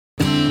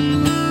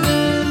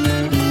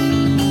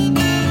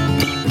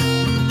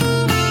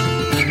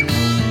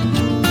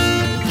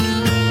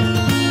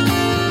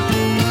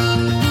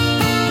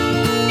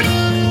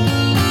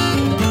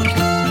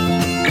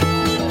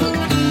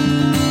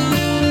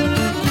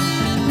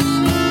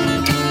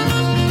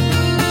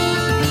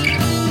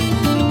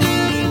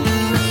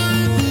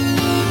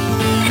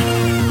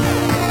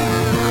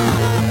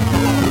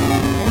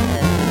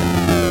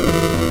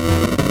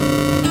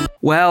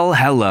Well,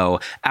 hello.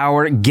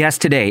 Our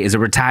guest today is a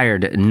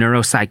retired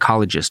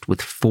neuropsychologist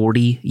with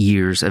 40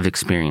 years of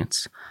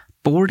experience.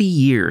 40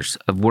 years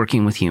of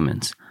working with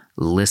humans,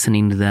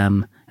 listening to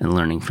them and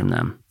learning from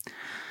them.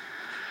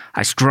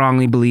 I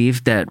strongly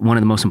believe that one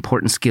of the most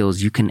important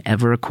skills you can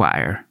ever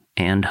acquire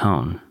and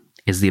hone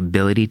is the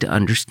ability to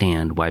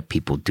understand why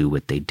people do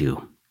what they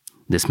do.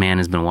 This man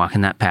has been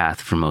walking that path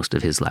for most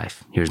of his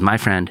life. Here's my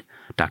friend,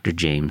 Dr.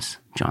 James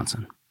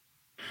Johnson.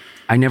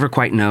 I never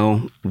quite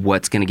know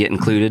what's going to get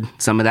included.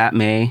 Some of it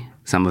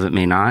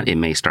may not. It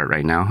may start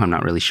right now. I'm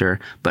not really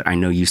sure. But I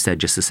know you said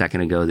just a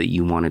second ago that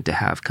you wanted to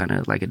have kind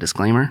of like a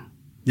disclaimer.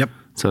 Yep.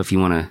 So if you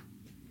want to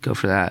go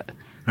for that.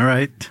 All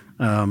right.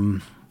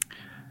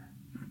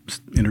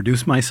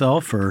 Introduce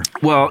myself or?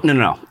 Well,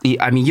 no.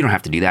 I mean, you don't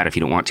have to do that if you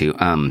don't want to.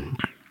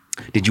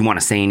 Did you want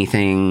to say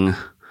anything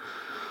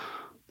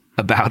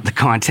about the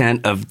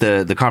content of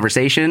the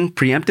conversation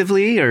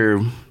preemptively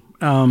or?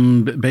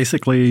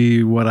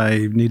 Basically, what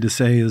I need to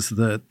say is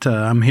that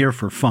I'm here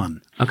for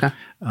fun. Okay.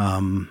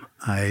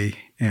 I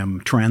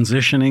am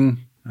transitioning.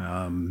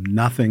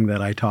 Nothing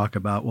that I talk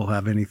about will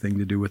have anything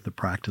to do with the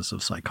practice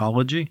of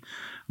psychology.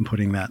 I'm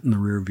putting that in the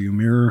rearview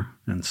mirror.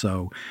 And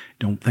so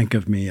don't think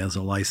of me as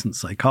a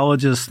licensed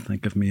psychologist.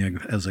 Think of me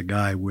as a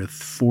guy with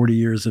 40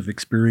 years of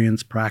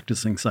experience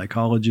practicing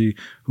psychology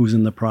who's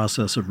in the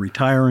process of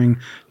retiring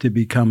to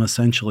become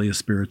essentially a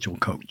spiritual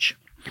coach.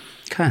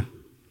 Okay.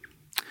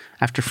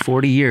 After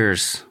 40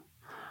 years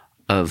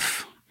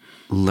of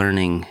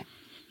learning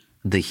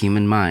the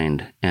human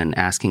mind and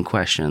asking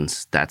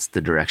questions, that's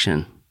the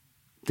direction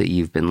that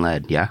you've been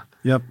led, yeah?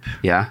 Yep.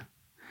 Yeah?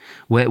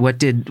 What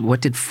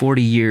did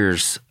 40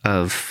 years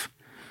of...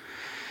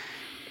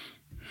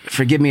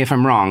 Forgive me if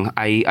I'm wrong.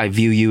 I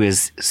view you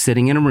as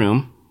sitting in a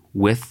room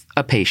with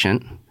a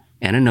patient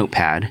and a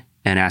notepad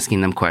and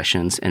asking them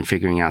questions and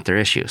figuring out their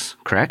issues,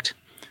 correct?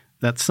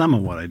 That's some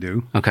of what I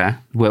do. Okay.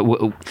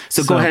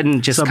 So go ahead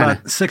and just kind of...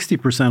 About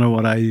 60% of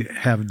what I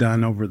have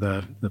done over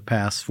the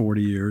past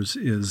 40 years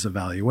is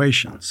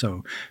evaluation.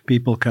 So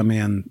people come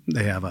in,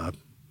 they had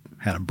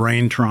a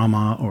brain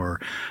trauma, or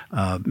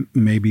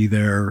maybe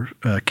their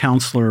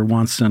counselor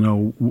wants to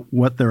know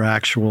what their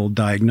actual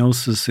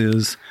diagnosis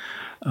is.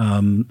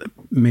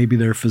 Maybe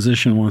their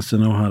physician wants to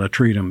know how to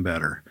treat them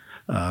better.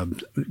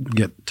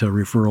 Get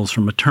referrals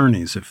from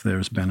attorneys if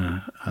there's been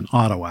an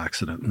auto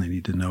accident and they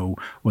need to know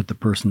what the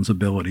person's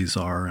abilities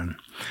are. And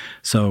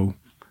so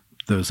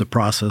there's a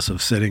process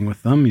of sitting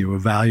with them. You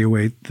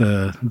evaluate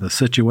the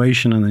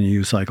situation, and then you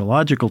use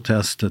psychological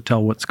tests to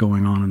tell what's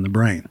going on in the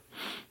brain.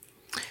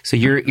 So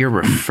you're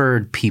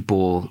referred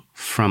people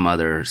from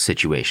other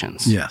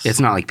situations. Yes. It's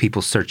not like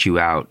people search you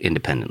out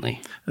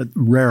independently.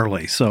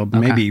 Rarely. So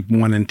maybe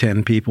 1 in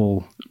 10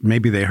 people,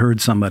 maybe they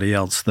heard somebody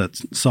else that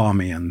saw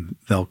me and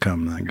they'll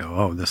come and go,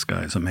 oh, this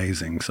guy's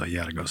amazing, so you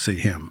got to go see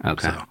him.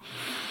 Okay. So.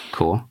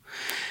 Cool.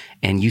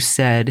 And you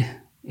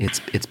said it's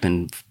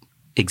been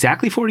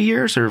exactly 40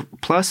 years or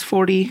plus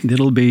 40?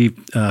 It'll be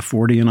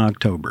 40 in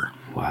October.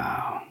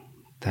 Wow.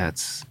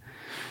 It's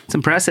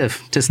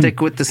impressive to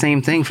stick with the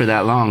same thing for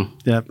that long.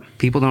 Yep.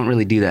 People don't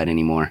really do that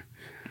anymore.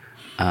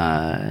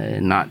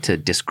 Not to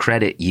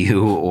discredit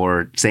you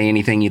or say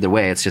anything either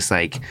way. It's just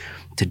like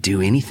to do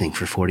anything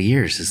for 40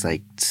 years is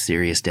like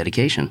serious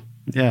dedication.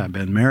 Yeah, I've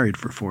been married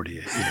for 48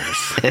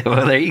 years.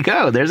 Well, there you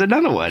go. There's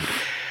another one.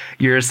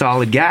 You're a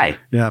solid guy.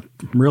 Yeah,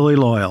 really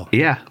loyal.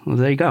 Yeah, well,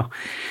 there you go.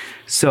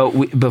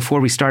 So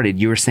before we started,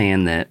 you were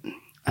saying that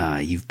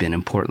you've been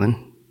in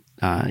Portland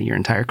your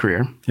entire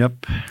career.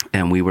 Yep.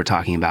 And we were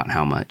talking about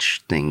how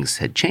much things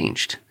had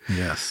changed.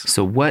 Yes.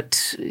 So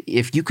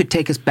if you could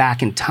take us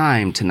back in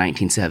time to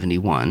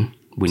 1971,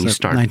 when you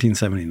started...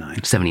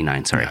 1979.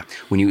 79, sorry. Yeah.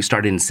 When you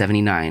started in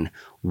 79,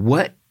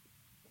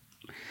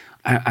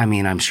 I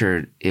mean, I'm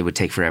sure it would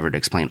take forever to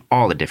explain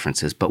all the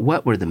differences, but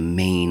what were the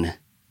main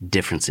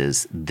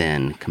differences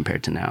then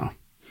compared to now?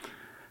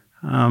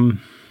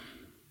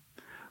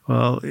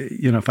 Well,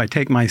 if I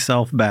take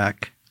myself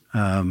back,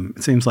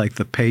 it seems like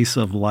the pace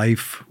of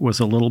life was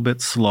a little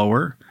bit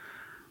slower.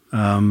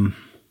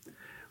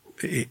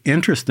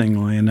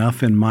 Interestingly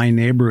enough, in my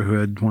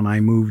neighborhood, when I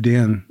moved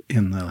in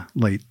the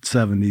late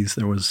 70s,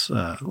 there was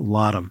a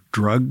lot of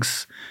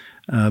drugs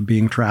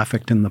being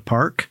trafficked in the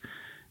park,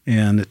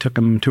 and it took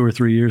them 2 or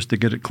 3 years to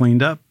get it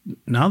cleaned up.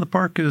 Now the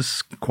park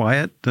is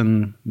quiet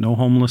and no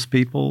homeless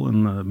people,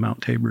 and the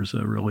Mount Tabor's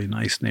a really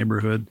nice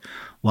neighborhood.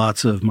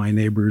 Lots of my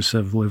neighbors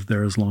have lived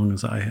there as long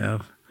as I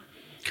have.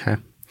 Okay.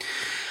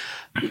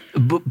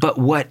 But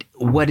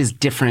what is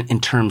different in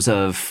terms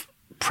of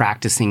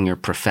practicing your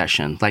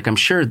profession? Like, I'm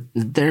sure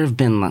there have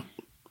been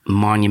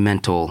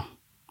monumental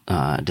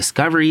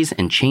discoveries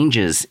and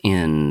changes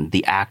in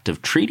the act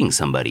of treating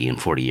somebody in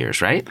 40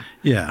 years, right?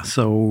 Yeah.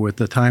 So at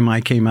the time I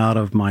came out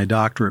of my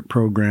doctorate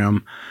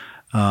program,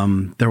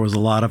 there was a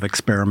lot of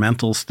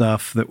experimental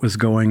stuff that was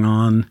going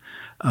on.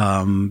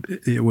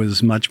 It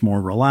was much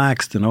more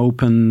relaxed and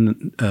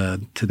open.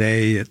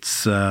 Today,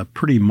 it's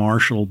pretty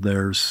marshaled.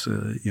 There's,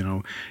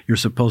 you're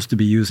supposed to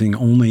be using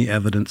only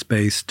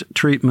evidence-based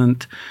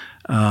treatment,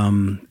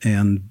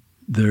 and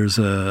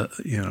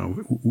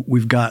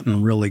we've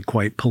gotten really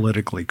quite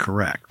politically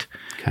correct.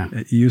 Okay.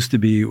 It used to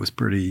be it was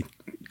pretty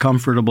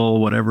comfortable,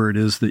 whatever it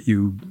is that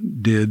you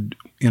did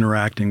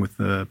interacting with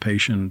the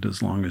patient,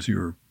 as long as you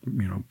were,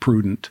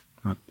 prudent,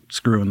 not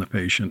screwing the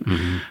patient,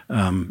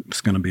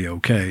 it's going to be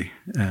okay.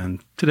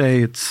 And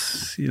today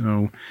it's,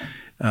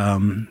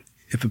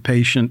 if a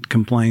patient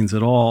complains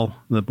at all,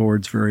 the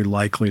board's very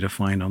likely to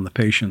find on the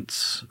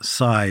patient's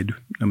side,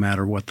 no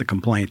matter what the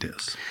complaint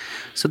is.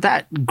 So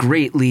that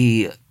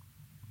greatly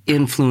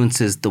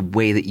influences the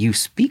way that you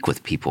speak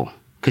with people,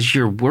 because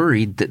you're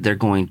worried that they're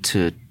going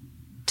to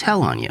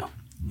tell on you.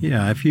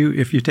 Yeah, if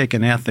you take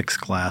an ethics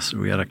class,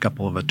 we had a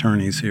couple of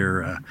attorneys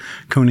here,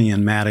 Cooney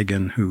and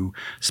Madigan, who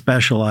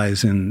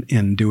specialize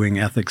in doing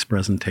ethics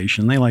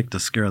presentation. They like to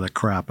scare the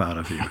crap out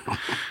of you.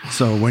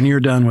 So when you're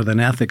done with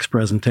an ethics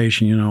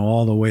presentation, you know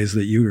all the ways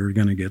that you are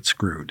going to get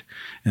screwed.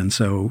 And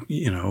so,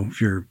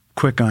 if you're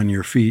quick on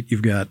your feet,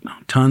 you've got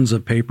tons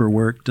of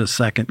paperwork to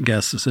second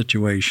guess the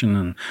situation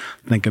and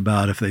think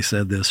about if they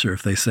said this or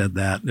if they said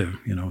that,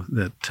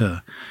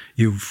 that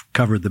you've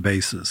covered the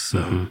bases.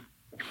 So.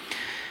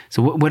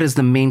 So what is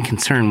the main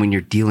concern when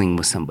you're dealing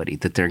with somebody,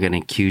 that they're going to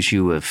accuse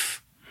you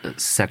of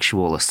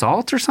sexual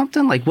assault or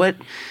something? Like what?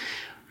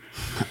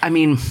 I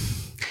mean,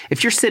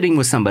 if you're sitting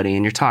with somebody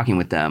and you're talking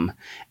with them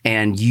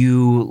and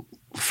you,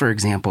 for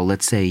example,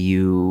 let's say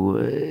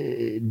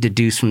you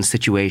deduce from the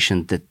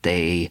situation that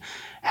they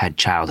had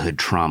childhood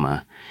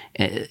trauma,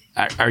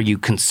 are you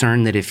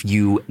concerned that if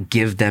you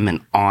give them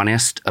an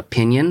honest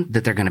opinion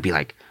that they're going to be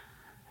like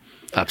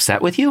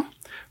upset with you?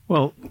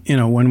 Well,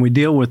 when we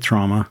deal with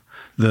trauma,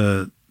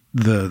 the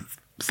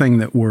thing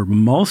that we're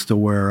most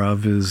aware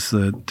of is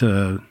that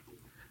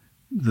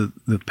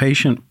the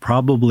patient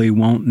probably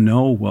won't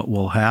know what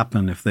will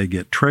happen if they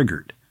get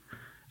triggered.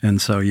 And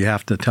so you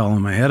have to tell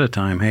them ahead of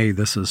time, hey,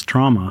 this is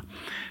trauma.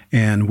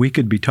 And we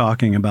could be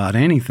talking about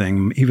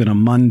anything, even a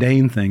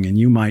mundane thing, and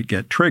you might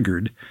get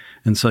triggered.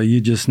 And so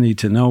you just need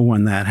to know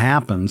when that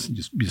happens.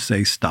 You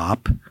say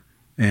stop,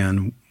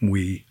 and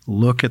we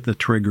look at the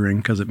triggering,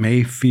 because it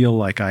may feel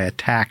like I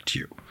attacked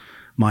you,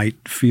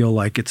 might feel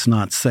like it's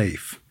not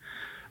safe.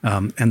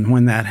 And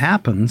when that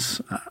happens,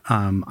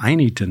 I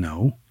need to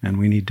know, and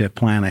we need to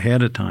plan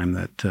ahead of time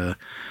that,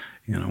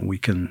 we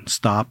can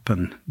stop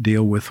and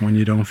deal with when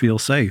you don't feel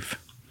safe.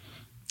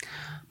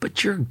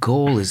 But your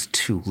goal is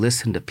to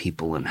listen to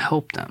people and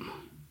help them.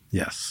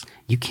 Yes.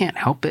 You can't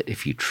help it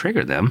if you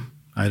trigger them.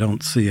 I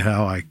don't see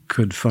how I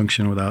could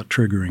function without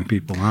triggering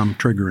people. I'm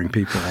triggering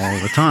people all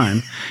the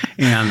time.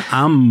 And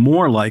I'm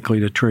more likely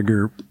to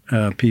trigger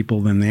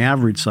people than the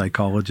average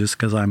psychologist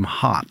because I'm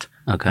hot.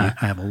 Okay.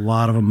 I have a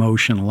lot of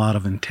emotion, a lot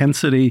of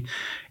intensity,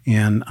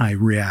 and I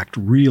react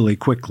really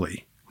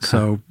quickly. Okay.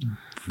 So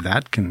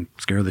that can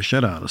scare the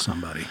shit out of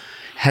somebody.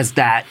 Has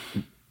that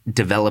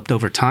developed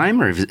over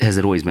time, or has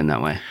it always been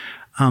that way?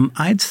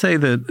 I'd say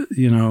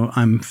that,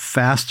 I'm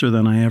faster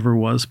than I ever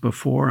was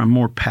before. I'm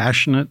more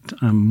passionate.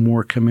 I'm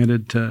more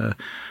committed to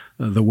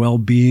the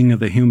well-being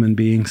of the human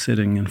being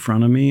sitting in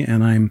front of me.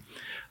 And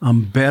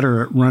I'm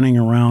better at running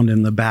around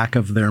in the back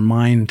of their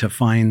mind to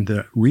find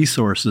the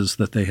resources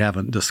that they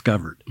haven't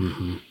discovered.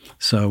 Mm-hmm.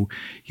 So,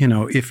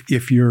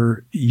 if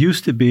you're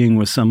used to being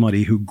with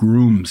somebody who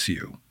grooms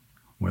you,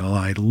 well,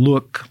 I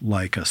look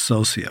like a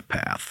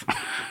sociopath.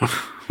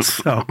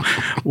 So,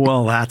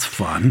 well, that's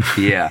fun.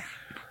 Yeah.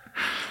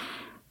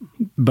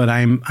 But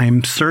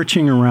I'm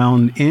searching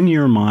around in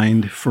your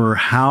mind for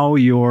how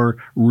your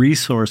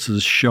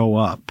resources show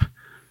up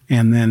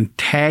and then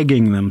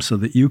tagging them so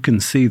that you can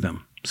see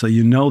them, so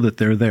you know that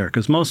they're there.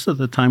 Because most of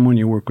the time when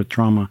you work with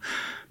trauma,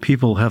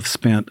 people have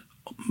spent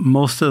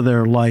most of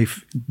their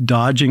life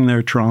dodging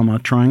their trauma,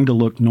 trying to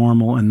look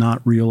normal and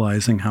not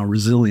realizing how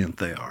resilient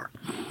they are.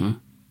 Mm-hmm.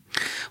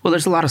 Well,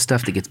 there's a lot of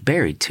stuff that gets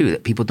buried, too,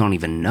 that people don't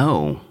even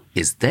know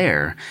is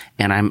there.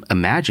 And I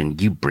imagine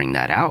you bring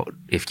that out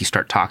if you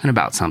start talking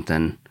about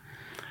something.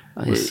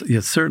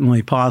 It's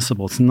certainly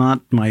possible. It's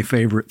not my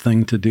favorite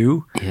thing to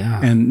do.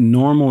 Yeah. And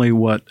normally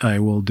what I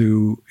will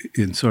do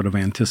in sort of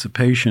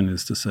anticipation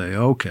is to say,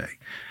 okay,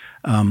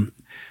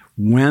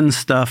 when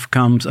stuff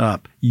comes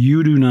up,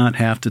 you do not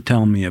have to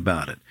tell me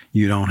about it.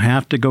 You don't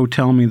have to go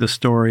tell me the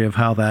story of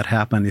how that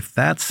happened. If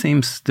that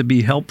seems to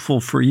be helpful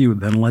for you,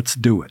 then let's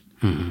do it.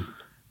 Mm-hmm.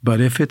 But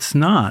if it's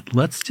not,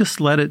 let's just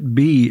let it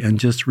be and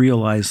just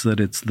realize that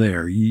it's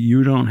there.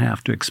 You don't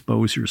have to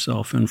expose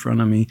yourself in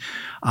front of me.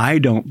 I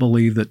don't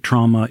believe that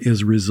trauma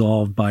is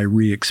resolved by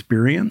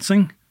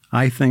re-experiencing.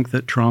 I think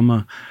that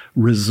trauma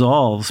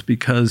resolves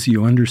because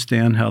you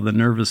understand how the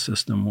nervous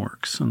system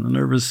works. And the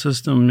nervous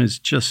system is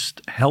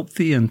just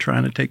healthy and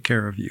trying to take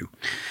care of you.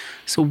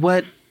 So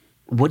what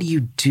do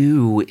you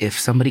do if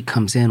somebody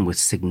comes in with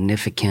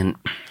significant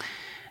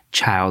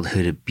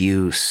childhood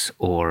abuse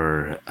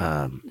or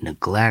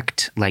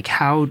neglect? Like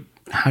how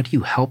do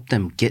you help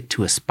them get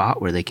to a spot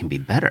where they can be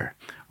better?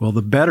 Well,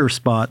 the better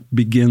spot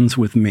begins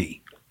with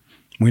me.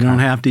 We don't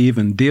have to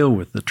even deal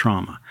with the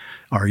trauma.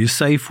 Are you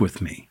safe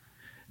with me?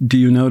 Do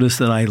you notice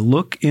that I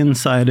look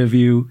inside of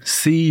you,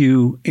 see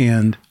you,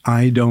 and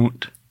I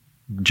don't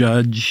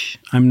judge.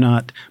 I'm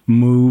not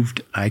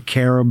moved. I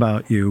care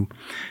about you.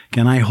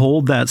 Can I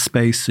hold that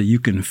space so you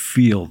can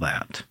feel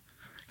that?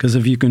 Because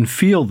if you can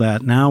feel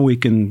that, now we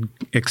can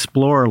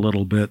explore a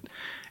little bit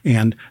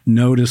and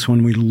notice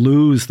when we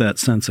lose that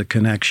sense of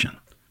connection.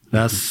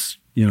 That's,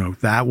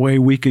 that way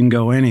we can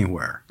go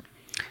anywhere.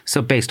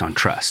 So based on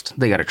trust,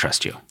 they got to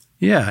trust you.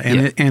 Yeah,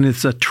 and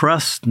it's a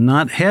trust,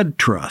 not head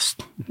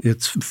trust.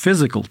 It's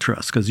physical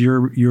trust because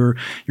your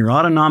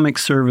autonomic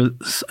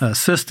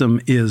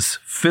system is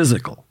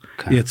physical.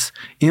 Okay. It's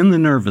in the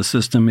nervous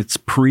system. It's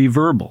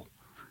pre-verbal.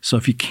 So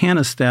if you can't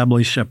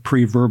establish a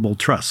pre-verbal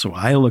trust, so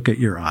I look at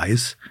your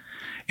eyes,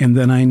 and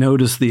then I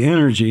notice the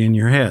energy in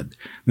your head.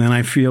 Then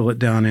I feel it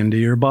down into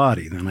your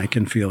body. Then I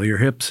can feel your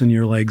hips and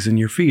your legs and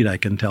your feet. I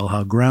can tell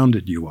how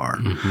grounded you are.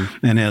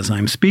 Mm-hmm. And as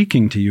I'm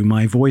speaking to you,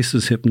 my voice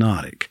is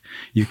hypnotic.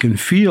 You can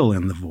feel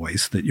in the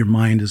voice that your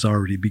mind is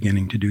already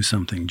beginning to do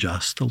something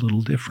just a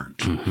little different.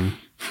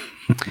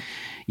 Mm-hmm.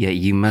 Yeah,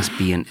 you must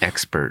be an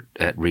expert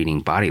at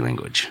reading body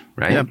language,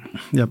 right?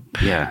 Yep.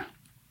 Yeah.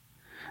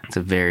 It's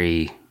a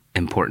very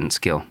important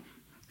skill.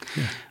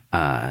 Yeah.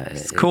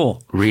 It's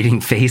cool.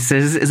 Reading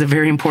faces is a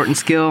very important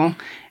skill.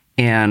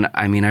 And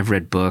I mean, I've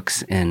read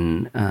books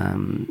and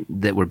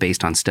that were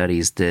based on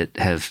studies that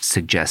have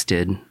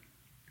suggested,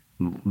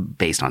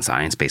 based on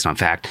science, based on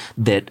fact,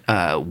 that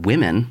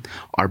women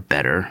are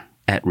better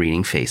at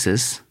reading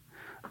faces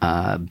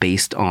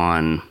based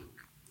on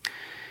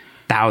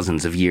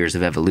thousands of years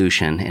of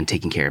evolution and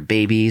taking care of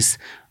babies.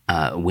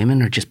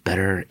 Women are just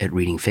better at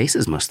reading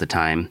faces most of the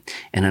time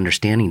and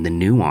understanding the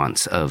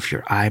nuance of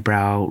your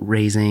eyebrow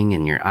raising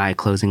and your eye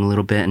closing a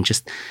little bit.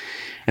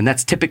 And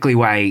that's typically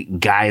why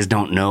guys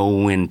don't know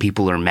when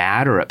people are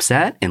mad or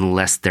upset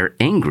unless they're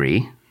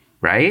angry,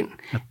 right?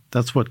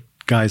 That's what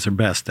guys are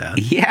best at.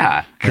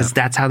 Yeah, because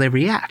that's how they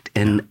react.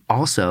 And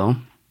also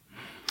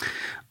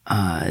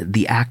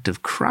the act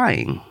of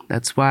crying.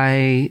 That's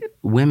why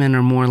women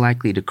are more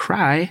likely to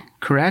cry,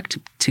 correct?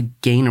 To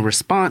gain a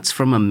response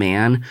from a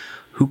man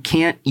who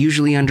can't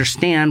usually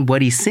understand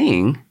what he's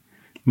seeing.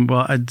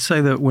 Well, I'd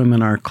say that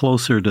women are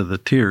closer to the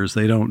tears.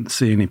 They don't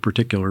see any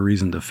particular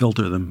reason to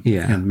filter them.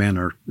 Yeah, and men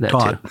are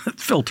taught that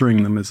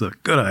filtering them is a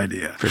good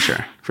idea. For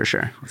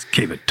sure. Let's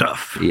keep it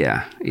tough.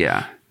 Yeah.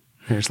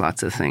 There's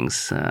lots of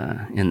things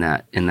in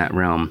that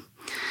realm.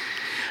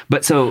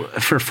 But so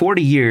for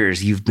 40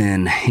 years, you've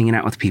been hanging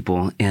out with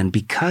people, and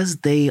because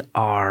they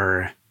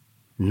are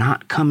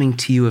not coming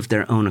to you of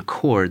their own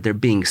accord, they're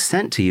being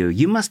sent to you,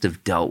 you must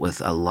have dealt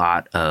with a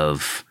lot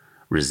of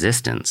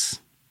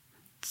resistance.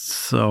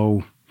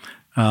 So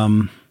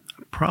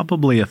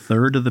probably a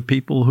third of the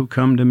people who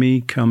come to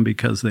me come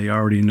because they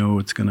already know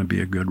it's going to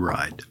be a good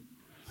ride.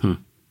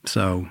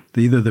 So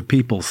either the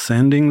people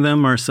sending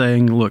them are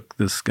saying, look,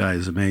 this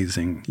guy's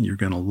amazing. You're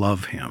going to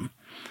love him.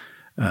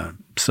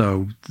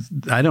 So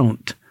I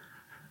don't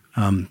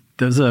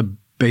there's a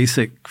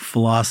basic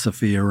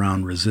philosophy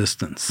around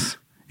resistance.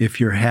 If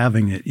you're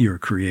having it, you're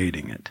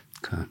creating it.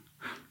 Okay.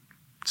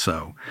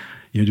 So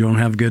you don't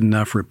have good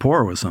enough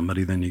rapport with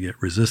somebody, then you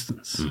get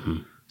resistance.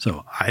 Mm-hmm.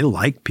 So I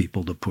like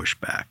people to push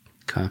back.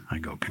 Okay. I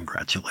go,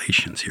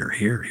 congratulations, you're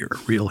here. You're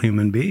a real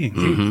human being.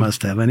 Mm-hmm. You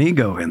must have an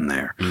ego in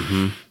there.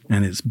 Mm-hmm.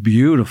 And it's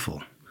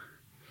beautiful.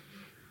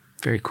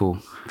 Very cool.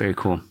 Very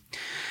cool.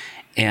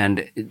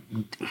 And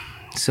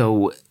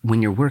so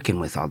when you're working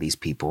with all these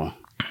people,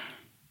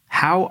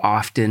 how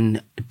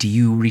often do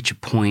you reach a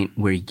point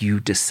where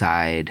you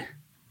decide,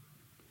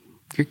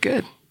 you're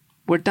good,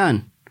 we're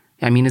done?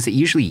 I mean, is it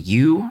usually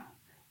you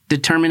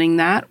determining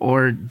that,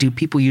 or do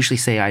people usually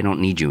say, I don't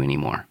need you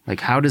anymore?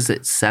 Like, how does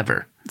it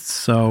sever?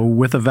 So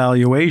with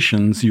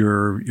evaluations,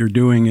 you're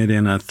doing it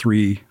in a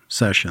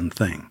 3-session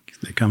thing.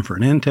 They come for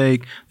an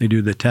intake, they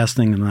do the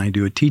testing, and then I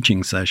do a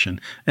teaching session.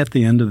 At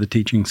the end of the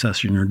teaching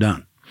session, you're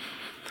done.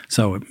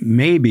 So it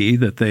may be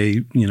that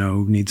they,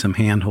 need some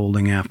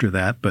hand-holding after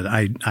that, but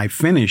I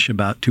finish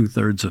about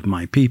 2/3 of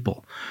my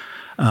people.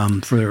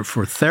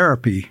 For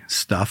therapy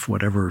stuff,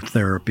 whatever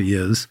therapy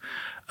is,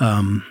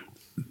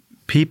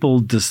 people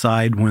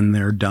decide when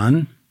they're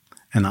done,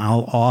 and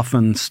I'll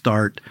often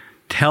start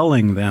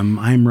telling them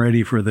I'm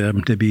ready for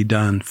them to be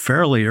done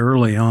fairly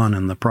early on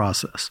in the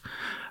process.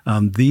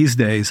 These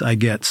days, I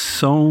get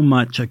so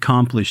much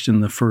accomplished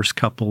in the first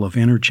couple of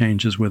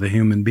interchanges with a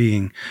human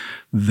being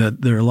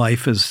that their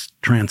life is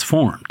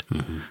transformed.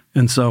 Mm-hmm.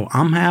 And so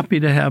I'm happy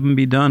to have them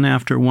be done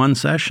after one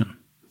session.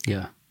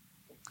 Yeah.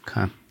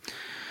 Okay.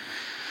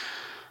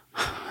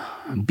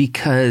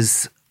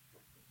 Because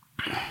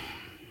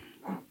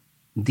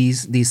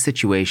these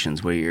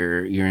situations where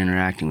you're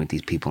interacting with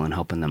these people and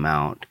helping them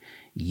out,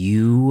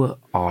 you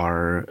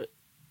are,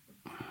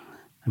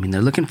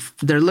 they're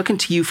looking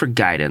to you for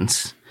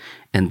guidance,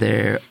 and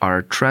they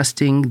are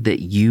trusting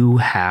that you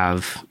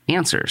have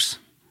answers.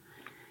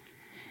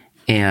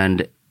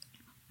 And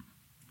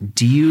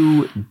do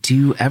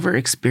you ever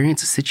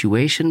experience a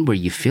situation where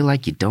you feel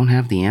like you don't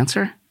have the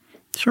answer?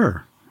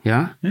 Sure.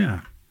 Yeah?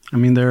 Yeah. I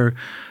mean, there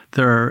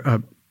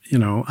are,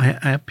 I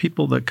have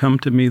people that come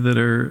to me that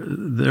are,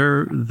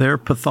 their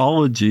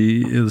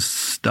pathology is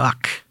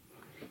stuck.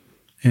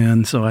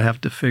 And so I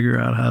have to figure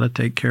out how to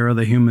take care of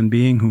the human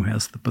being who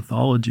has the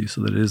pathology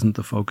so that it isn't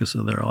the focus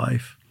of their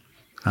life.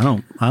 I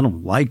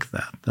don't like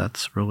that.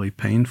 That's really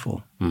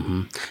painful.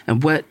 Mm-hmm.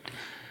 And what,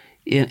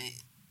 in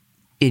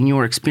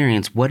your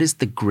experience, what is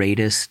the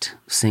greatest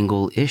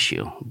single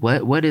issue?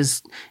 What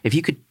is, if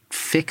you could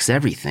fix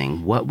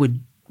everything, what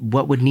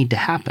would need to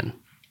happen?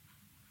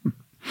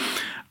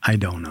 I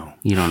don't know.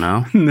 You don't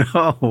know?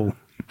 No.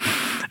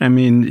 I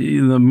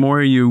mean, the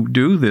more you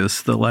do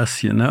this, the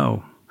less you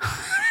know.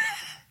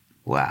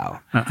 Wow.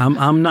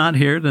 I'm not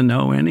here to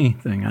know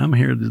anything. I'm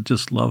here to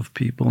just love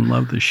people and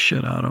love the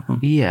shit out of them.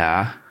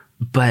 Yeah,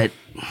 but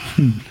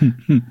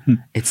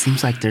it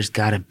seems like there's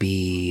got to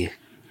be,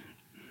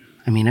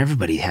 I mean,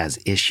 everybody has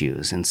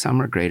issues, and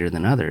some are greater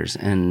than others.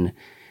 And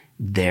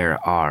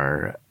there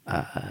are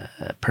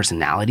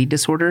personality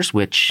disorders,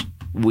 which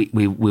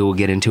we will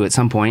get into at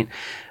some point,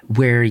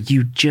 where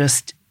you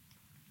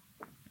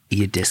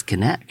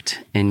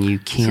disconnect and you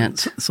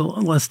can't. So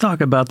let's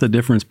talk about the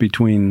difference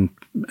between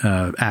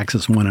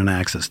Axis 1 and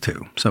Axis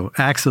 2. So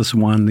Axis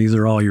 1, these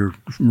are all your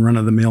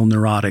run-of-the-mill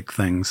neurotic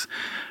things,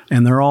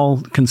 and they're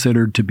all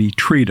considered to be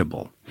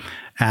treatable.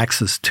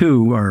 Axis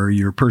 2 are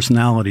your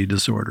personality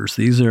disorders.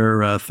 These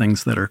are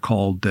things that are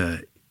called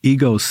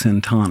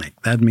egosyntonic.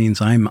 That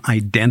means I'm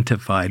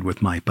identified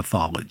with my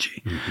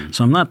pathology. Mm-hmm.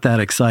 So I'm not that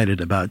excited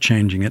about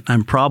changing it.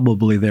 I'm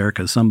probably there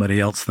because somebody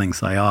else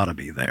thinks I ought to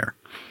be there.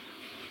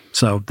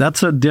 So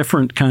that's a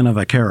different kind of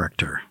a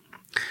character.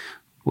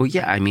 Well,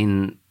 yeah. I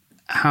mean,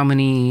 how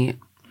many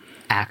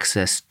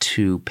Axis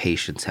 2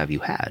 patients have you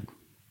had?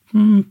 I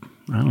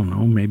don't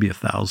know, maybe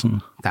 1,000.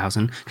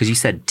 1,000? Because you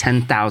said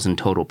 10,000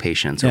 total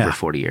patients over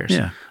 40 years.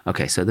 Yeah.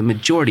 Okay, so the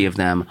majority of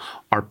them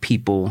are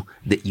people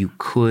that you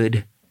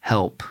could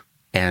help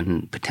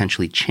and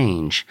potentially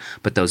change.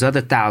 But those other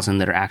 1,000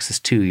 that are Axis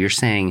 2, you're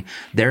saying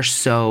they're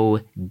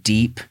so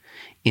deep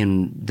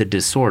in the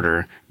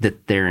disorder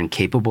that they're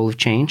incapable of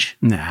change?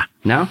 Nah.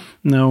 No?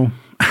 No.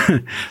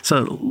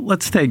 So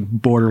let's take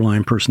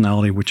borderline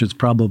personality, which is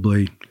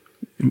probably,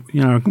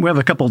 we have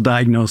a couple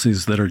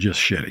diagnoses that are just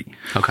shitty.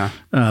 Okay.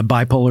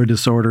 Bipolar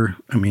disorder,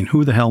 I mean,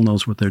 who the hell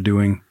knows what they're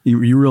doing?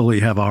 You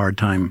really have a hard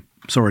time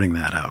sorting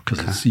that out because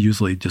it's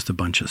usually just a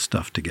bunch of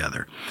stuff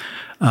together.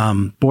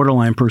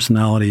 Borderline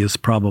personality is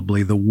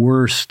probably the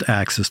worst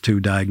Axis 2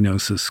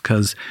 diagnosis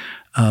because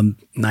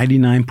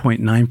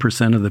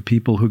 99.9% of the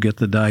people who get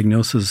the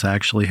diagnosis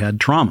actually had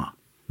trauma.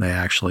 They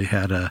actually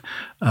had a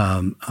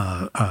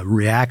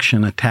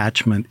reaction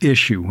attachment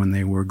issue when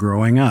they were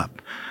growing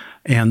up.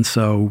 And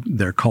so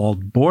they're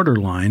called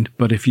borderline,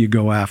 but if you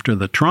go after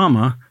the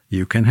trauma,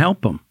 you can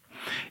help them.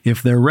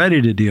 If they're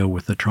ready to deal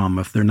with the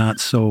trauma, if they're not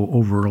so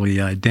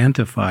overly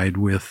identified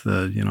with,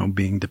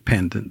 being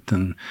dependent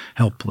and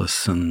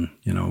helpless and,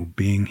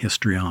 being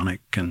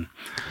histrionic and.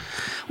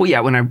 Well,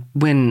 yeah,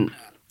 when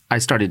I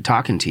started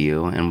talking to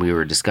you and we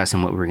were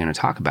discussing what we were going to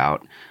talk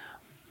about,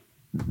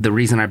 the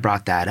reason I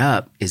brought that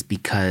up is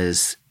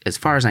because, as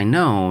far as I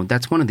know,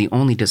 that's one of the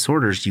only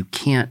disorders you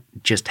can't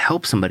just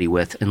help somebody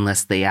with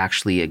unless they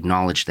actually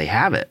acknowledge they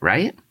have it,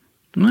 right?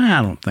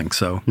 I don't think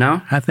so.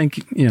 No? I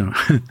think, you're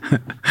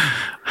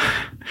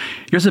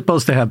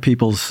supposed to have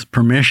people's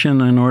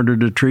permission in order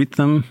to treat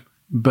them,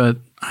 but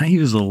I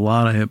use a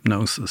lot of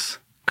hypnosis.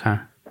 Okay.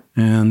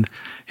 And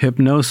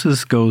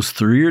hypnosis goes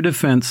through your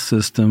defense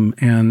system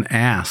and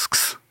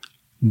asks,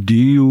 do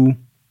you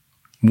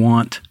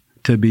want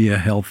to be a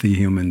healthy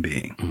human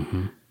being?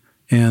 Mm-hmm.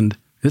 And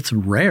it's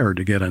rare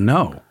to get a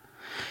no.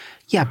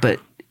 Yeah, but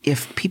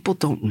if people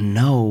don't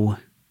know,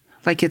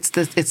 like it's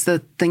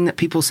the thing that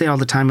people say all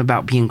the time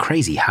about being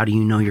crazy. How do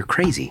you know you're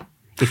crazy?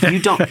 If you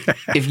don't,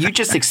 if you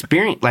just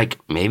experience, like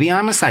maybe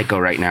I'm a psycho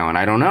right now and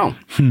I don't know.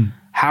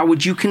 How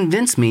would you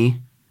convince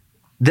me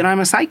that I'm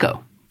a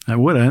psycho? I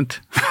wouldn't.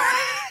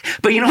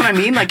 But you know what I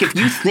mean? Like if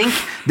you think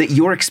that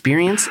your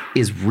experience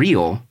is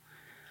real,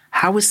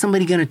 how is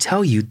somebody going to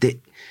tell you that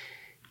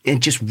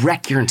and just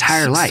wreck your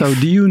entire life? So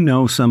do you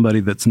know somebody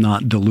that's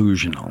not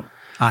delusional?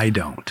 I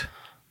don't.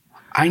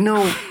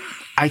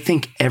 I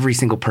think every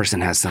single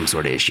person has some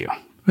sort of issue.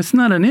 It's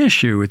not an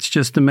issue. It's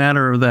just a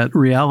matter of that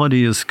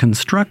reality is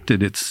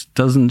constructed. It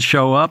doesn't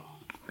show up.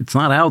 It's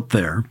not out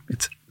there.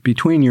 It's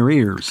between your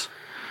ears.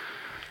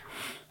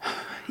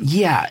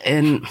 Yeah,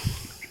 and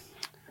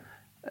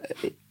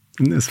isn't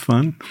this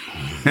fun?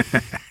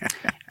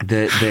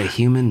 The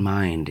human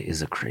mind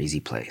is a crazy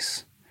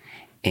place.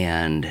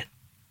 And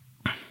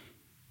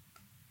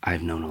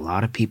I've known a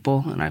lot of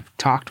people and I've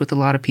talked with a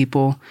lot of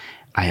people.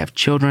 I have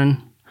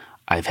children.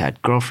 I've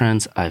had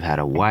girlfriends. I've had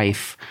a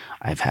wife.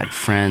 I've had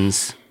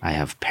friends. I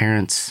have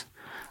parents.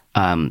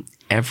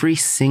 Every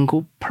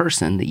single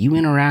person that you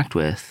interact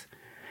with,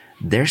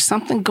 there's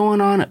something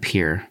going on up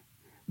here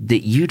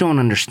that you don't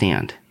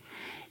understand.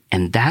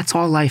 And that's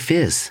all life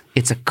is.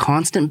 It's a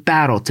constant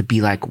battle to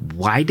be like,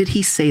 why did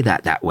he say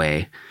that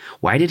way?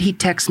 Why did he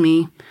text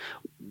me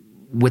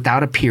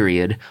without a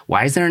period?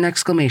 Why is there an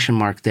exclamation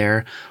mark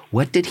there?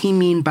 What did he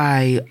mean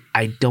by,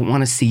 I don't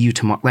want to see you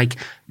tomorrow? Like,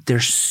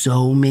 there's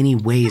so many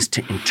ways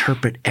to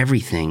interpret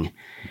everything.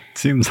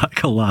 Seems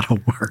like a lot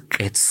of work.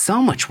 It's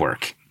so much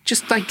work.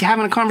 Just like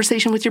having a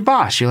conversation with your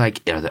boss. You're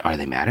like, are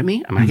they mad at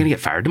me? Am I going to get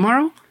fired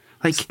tomorrow?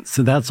 Like,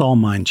 so that's all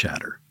mind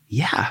chatter.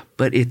 Yeah,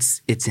 but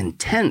it's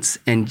intense.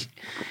 And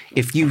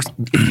if you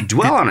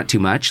dwell on it too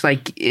much,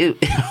 like it'll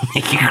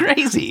make you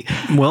crazy.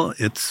 Well,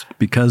 it's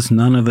because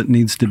none of it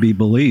needs to be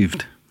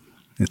believed.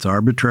 It's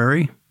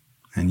arbitrary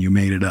and you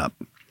made it up.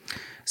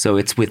 So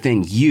it's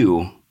within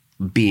you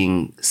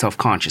being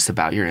self-conscious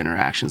about your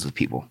interactions with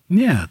people.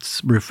 Yeah,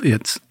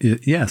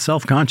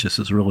 self-conscious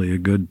is really a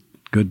good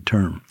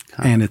term.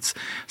 Huh. And it's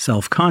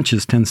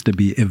self-conscious tends to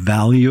be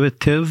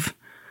evaluative.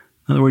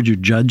 In other words, you're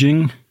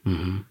judging.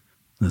 Mm-hmm.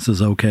 This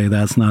is okay,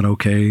 that's not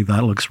okay,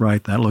 that looks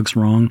right, that looks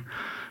wrong.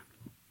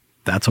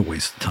 That's a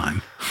waste of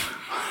time.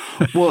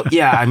 Well,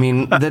 yeah, I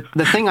mean,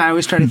 the thing I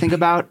always try to think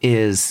about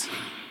is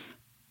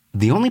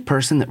the only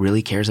person that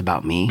really cares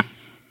about me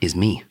is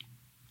me.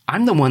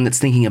 I'm the one that's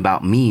thinking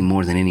about me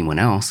more than anyone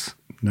else.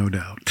 No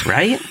doubt.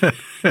 Right?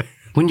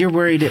 When you're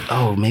worried,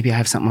 maybe I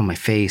have something on my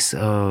face.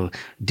 Oh,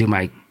 do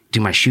my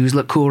shoes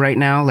look cool right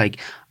now? Like,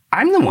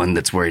 I'm the one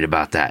that's worried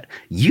about that.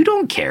 You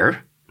don't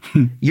care.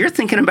 You're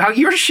thinking about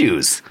your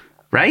shoes,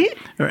 right?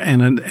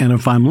 And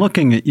if I'm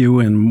looking at you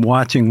and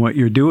watching what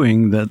you're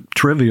doing, that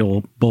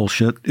trivial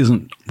bullshit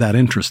isn't that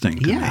interesting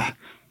to me. Yeah.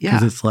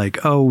 Because it's like,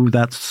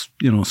 that's,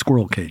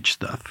 squirrel cage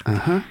stuff.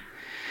 Uh-huh.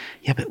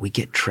 Yeah, but we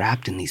get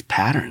trapped in these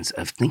patterns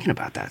of thinking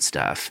about that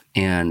stuff.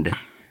 And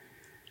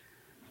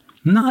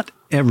not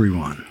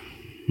everyone.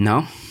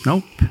 No?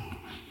 Nope.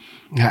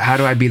 How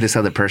do I be this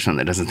other person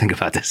that doesn't think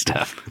about this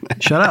stuff?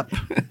 Shut up.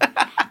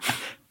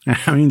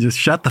 I mean, just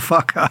shut the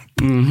fuck up.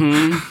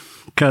 Mm-hmm.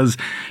 Because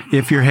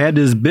if your head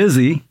is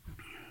busy,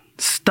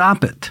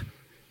 stop it.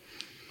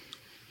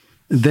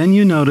 Then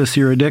you notice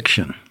your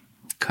addiction.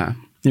 Okay.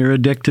 You're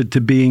addicted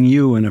to being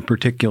you in a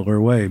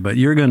particular way, but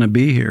you're going to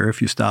be here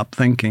if you stop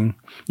thinking.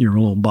 Your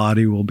little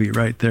body will be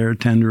right there,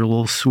 tender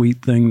little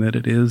sweet thing that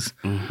it is.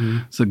 Mm-hmm.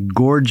 It's a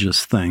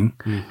gorgeous thing,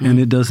 and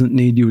it doesn't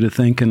need you to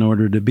think in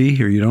order to be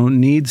here. You don't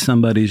need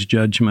somebody's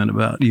judgment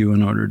about you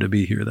in order to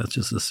be here. That's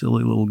just a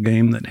silly little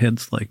game that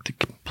heads like to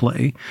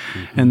play,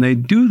 and they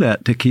do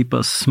that to keep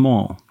us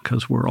small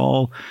because we're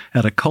all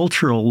at a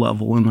cultural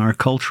level in our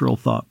cultural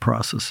thought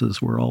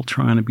processes. We're all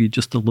trying to be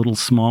just a little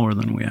smaller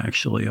than we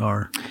actually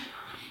are.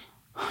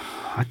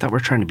 I thought we're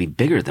trying to be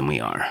bigger than we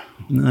are.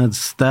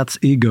 That's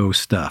ego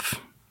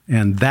stuff.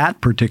 And that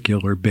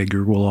particular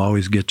bigger will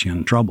always get you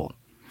in trouble.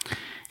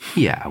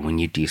 Yeah, when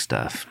you do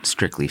stuff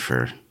strictly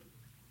for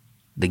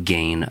the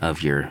gain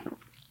of your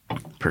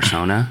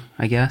persona,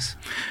 I guess.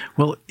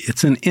 Well,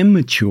 it's an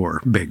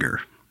immature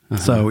bigger.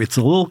 Uh-huh. So it's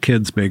a little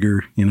kid's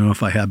bigger.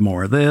 If I have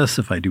more of this,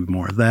 if I do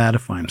more of that,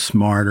 if I'm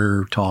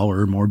smarter,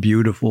 taller, more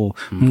beautiful,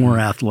 more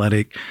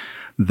athletic,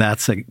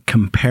 that's a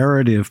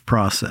comparative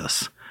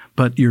process.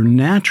 But your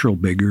natural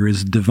bigger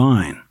is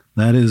divine.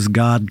 That is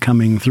God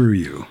coming through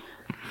you.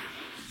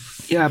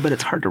 Yeah, but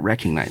it's hard to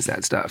recognize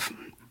that stuff.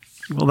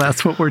 Well,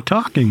 that's what we're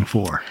talking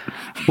for.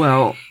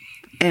 Well,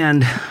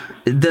 and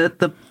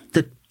the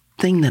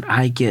thing that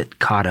I get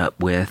caught up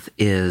with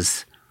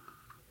is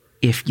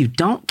if you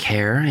don't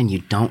care and you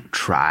don't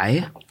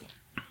try,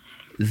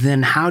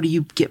 then how do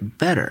you get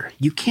better?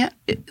 You can't,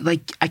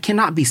 I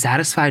cannot be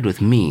satisfied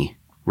with me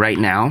right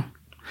now.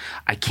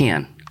 I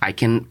can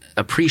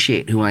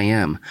appreciate who I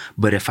am.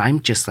 But if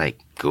I'm just like,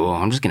 cool,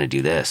 I'm just going to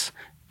do this,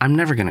 I'm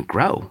never going to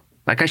grow.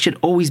 Like I should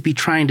always be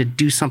trying to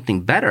do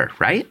something better,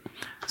 right?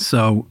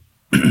 So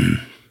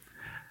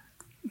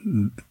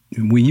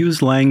we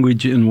use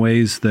language in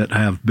ways that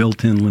have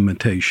built-in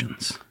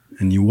limitations.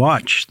 And you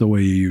watch the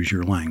way you use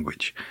your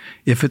language.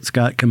 If it's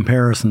got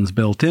comparisons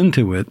built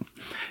into it,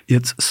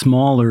 it's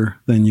smaller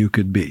than you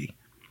could be.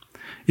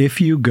 If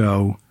you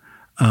go,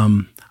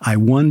 I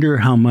wonder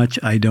how much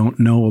I don't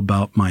know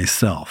about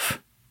myself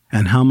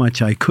and how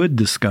much I could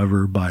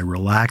discover by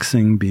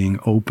relaxing, being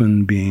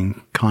open,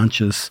 being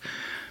conscious,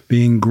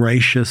 being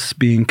gracious,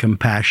 being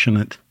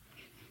compassionate.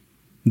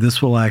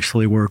 This will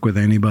actually work with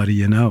anybody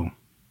you know,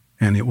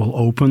 and it will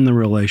open the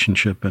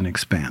relationship and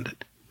expand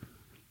it.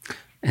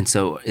 And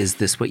so is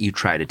this what you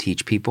try to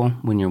teach people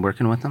when you're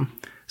working with them?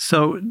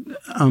 So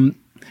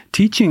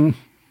teaching,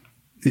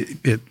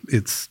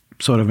 it's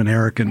sort of an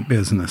arrogant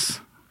business.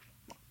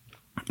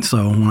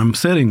 So when I'm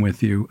sitting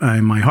with you,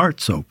 my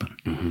heart's open.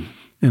 Mm-hmm.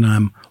 And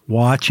I'm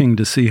watching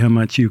to see how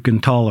much you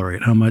can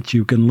tolerate, how much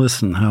you can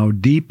listen, how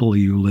deeply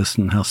you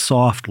listen, how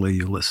softly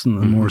you listen.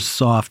 The more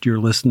soft your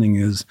listening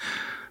is,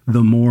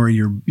 the more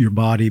your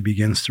body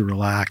begins to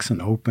relax and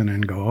open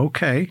and go,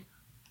 okay,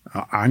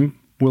 I'm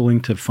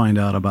willing to find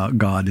out about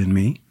God in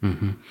me.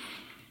 Mm-hmm.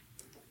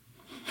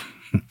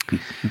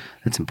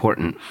 That's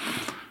important.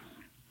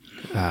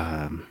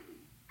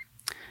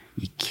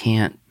 You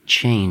can't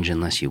change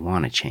unless you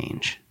want to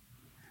change.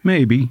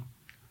 Maybe.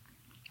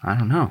 I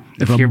don't know.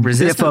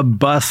 If a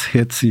bus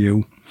hits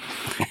you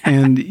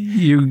and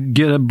you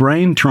get a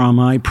brain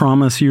trauma, I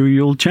promise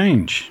you'll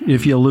change.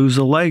 If you lose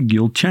a leg,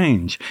 you'll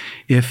change.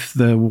 If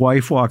the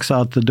wife walks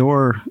out the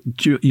door,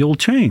 you'll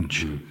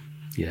change.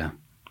 Yeah.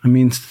 I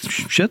mean,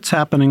 shit's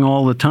happening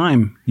all the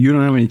time. You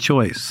don't have any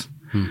choice.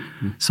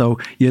 So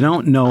you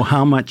don't know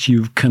how much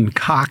you've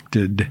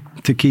concocted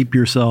to keep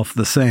yourself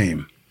the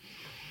same.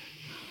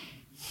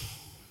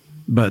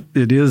 But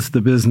it is the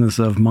business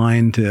of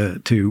mind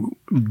to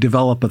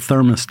develop a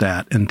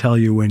thermostat and tell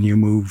you when you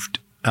moved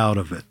out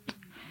of it.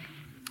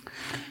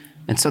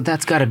 And so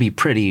that's got to be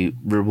pretty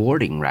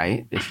rewarding,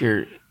 right? If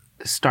you're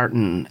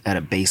starting at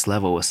a base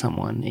level with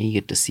someone and you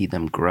get to see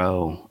them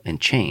grow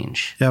and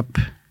change. Yep.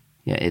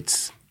 Yeah,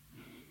 it's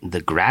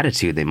the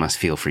gratitude they must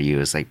feel for you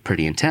is like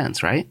pretty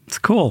intense, right? It's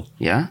cool.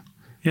 Yeah?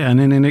 Yeah,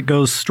 and it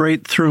goes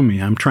straight through me.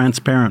 I'm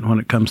transparent when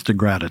it comes to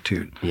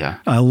gratitude. Yeah.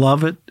 I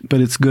love it, but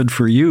it's good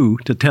for you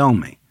to tell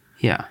me.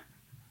 Yeah.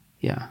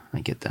 Yeah,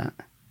 I get that.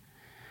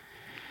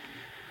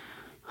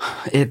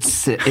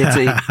 It's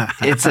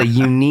a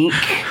unique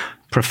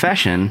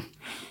profession,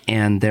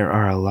 and there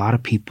are a lot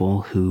of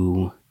people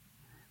who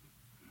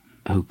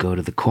go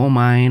to the coal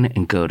mine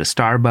and go to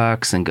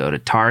Starbucks and go to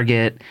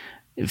Target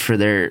for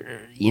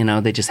their,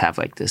 they just have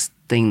like this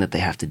thing that they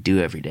have to do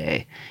every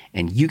day.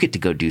 And you get to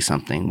go do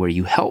something where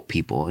you help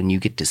people and you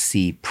get to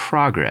see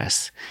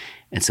progress.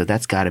 And so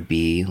that's got to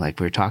be, like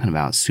we were talking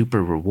about,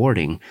 super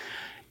rewarding.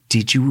 Do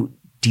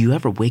you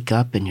ever wake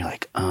up and you're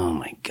like, oh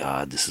my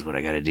God, this is what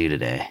I got to do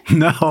today?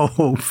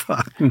 No,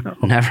 fuck no.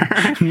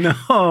 Never?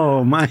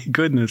 No, my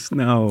goodness,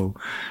 no.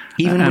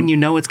 Even when you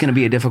know it's going to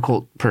be a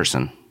difficult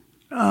person?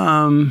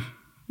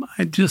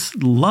 I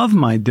just love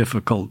my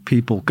difficult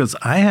people because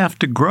I have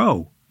to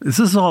grow. This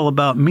is all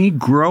about me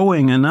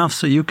growing enough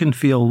so you can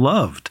feel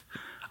loved.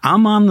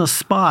 I'm on the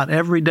spot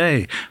every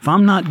day. If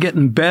I'm not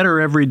getting better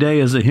every day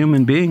as a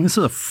human being, this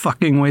is a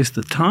fucking waste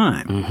of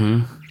time.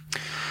 Mm-hmm.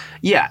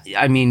 Yeah,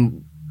 I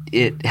mean,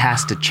 it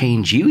has to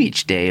change you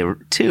each day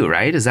too,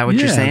 right? Is that what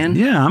you're saying?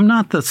 Yeah, I'm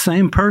not the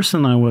same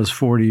person I was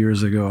 40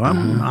 years ago.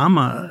 I'm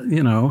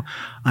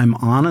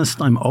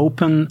honest, I'm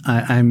open,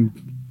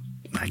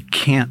 I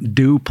can't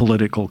do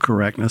political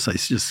correctness. I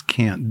just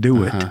can't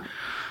do it.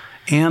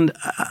 And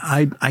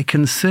I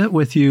can sit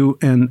with you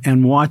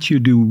and watch you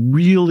do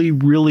really,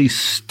 really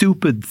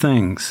stupid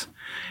things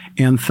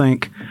and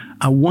think,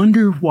 I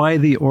wonder why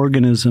the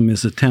organism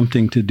is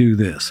attempting to do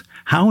this.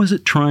 How is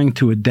it trying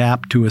to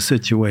adapt to a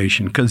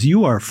situation? Because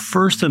you are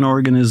first an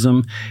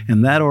organism,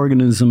 and that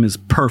organism is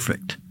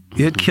perfect.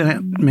 It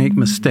can't make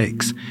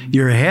mistakes.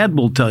 Your head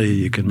will tell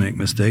you can make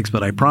mistakes,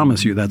 but I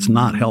promise you that's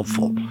not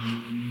helpful.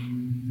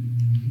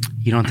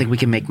 You don't think we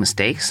can make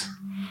mistakes?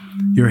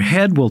 Your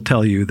head will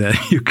tell you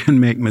that you can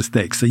make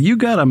mistakes. So you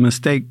got a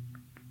mistake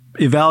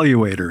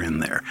evaluator in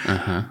there.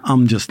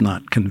 I'm just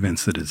not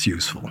convinced that it's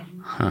useful.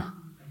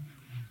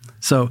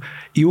 So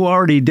you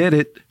already did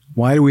it.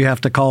 Why do we have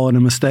to call it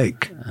a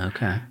mistake?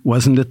 Okay.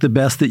 Wasn't it the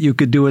best that you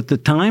could do at the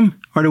time?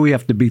 Or do we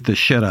have to beat the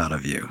shit out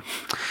of you?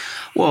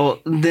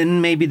 Well, then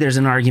maybe there's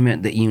an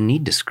argument that you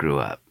need to screw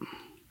up.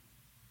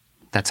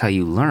 That's how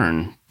you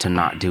learn to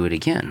not do it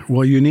again.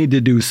 Well, you need to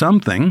do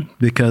something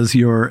because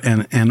you're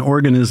an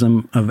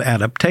organism of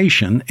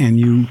adaptation and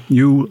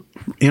you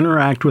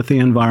interact with the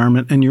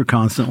environment and you're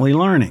constantly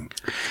learning.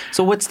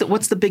 So what's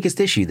the biggest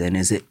issue then?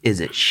 Is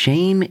it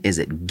shame? Is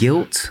it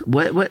guilt?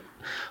 What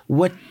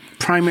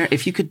primary,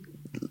 if you could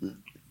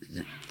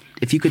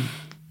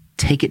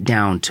take it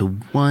down to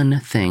one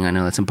thing, I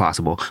know that's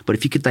impossible, but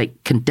if you could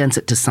like condense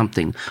it to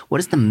something, what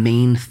is the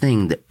main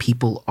thing that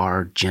people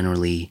are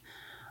generally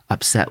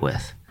upset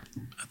with?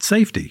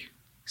 Safety.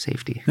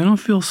 Safety. They don't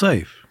feel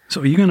safe.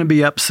 So you're going to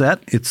be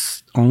upset.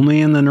 It's only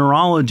in the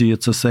neurology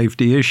it's a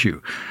safety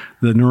issue.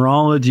 The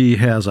neurology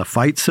has a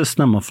fight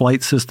system, a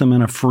flight system,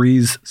 and a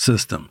freeze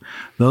system.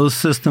 Those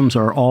systems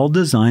are all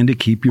designed to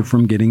keep you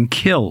from getting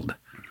killed.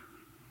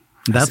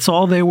 That's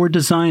all they were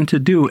designed to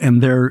do.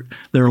 And they're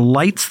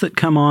lights that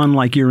come on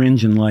like your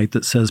engine light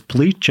that says,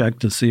 please check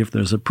to see if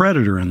there's a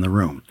predator in the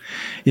room.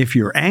 If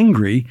you're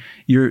angry,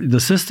 the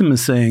system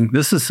is saying,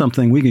 this is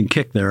something we can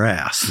kick their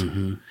ass.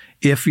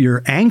 If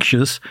you're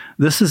anxious,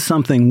 this is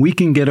something we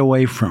can get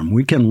away from.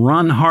 We can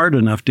run hard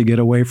enough to get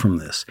away from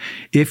this.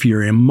 If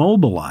you're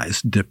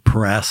immobilized,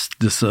 depressed,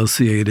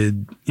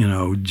 dissociated,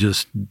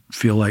 just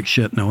feel like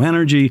shit, no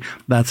energy,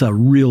 that's a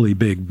really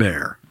big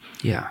bear.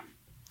 Yeah.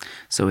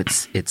 So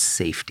it's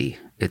safety.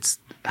 It's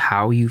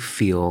how you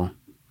feel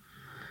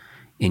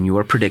in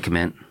your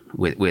predicament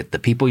with the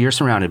people you're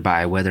surrounded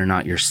by, whether or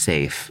not you're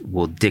safe,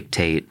 will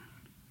dictate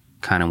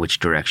kind of which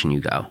direction you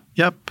go.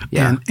 Yep.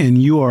 Yeah. And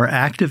you are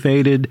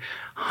activated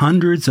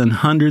hundreds and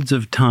hundreds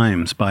of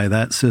times by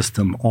that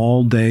system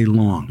all day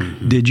long.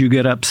 Did you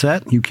get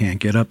upset? You can't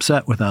get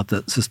upset without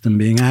that system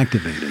being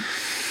activated.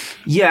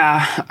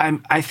 Yeah,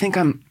 I think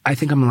I'm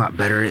a lot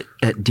better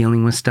at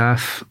dealing with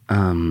stuff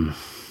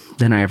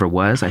than I ever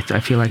was. I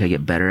feel like I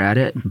get better at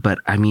it. But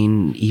I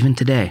mean, even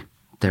today,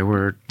 there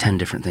were 10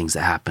 different things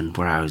that happened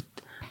where I was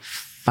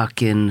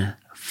fucking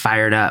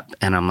fired up,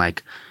 and I'm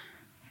like,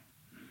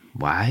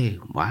 why?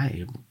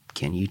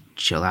 Can you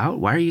chill out?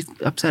 Why are you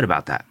upset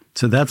about that?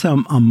 So that's a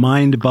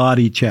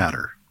mind-body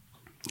chatter.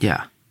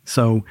 Yeah.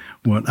 So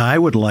what I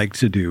would like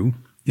to do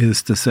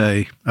is to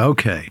say,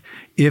 okay,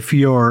 if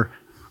you're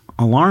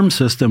alarm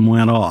system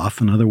went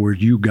off, in other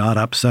words, you got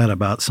upset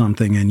about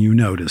something and you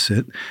notice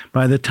it,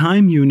 by the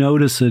time you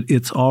notice it,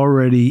 it's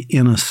already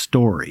in a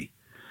story.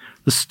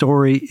 The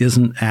story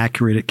isn't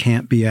accurate. It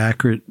can't be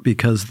accurate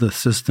because the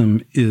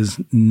system is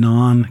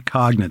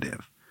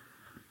non-cognitive.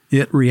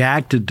 It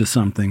reacted to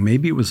something.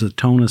 Maybe it was the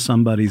tone of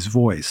somebody's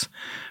voice.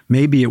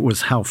 Maybe it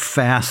was how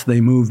fast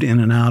they moved in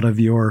and out of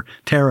your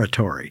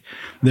territory.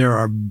 There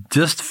are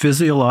just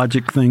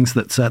physiologic things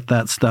that set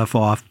that stuff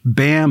off.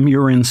 Bam,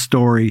 you're in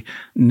story.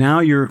 Now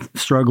you're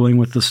struggling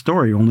with the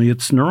story, only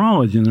it's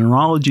neurology. And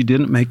neurology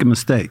didn't make a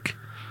mistake.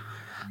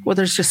 Well,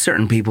 there's just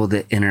certain people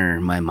that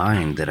enter my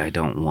mind that I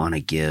don't want to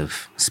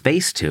give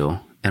space to.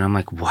 And I'm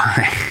like,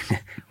 why?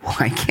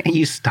 Why can't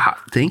you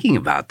stop thinking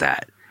about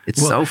that? It's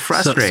so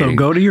frustrating. So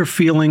go to your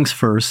feelings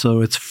first.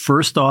 So it's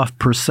first off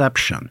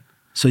perception.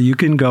 So you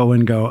can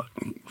go,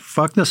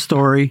 fuck the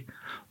story.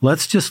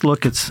 Let's just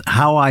look at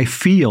how I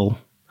feel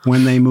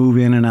when they move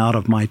in and out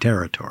of my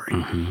territory.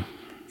 Mm-hmm.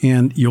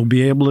 And you'll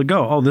be able to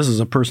go, oh, this is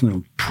a person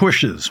who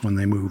pushes when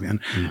they move in.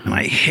 Mm-hmm. And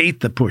I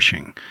hate the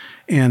pushing.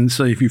 And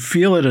so if you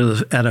feel it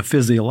at a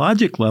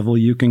physiologic level,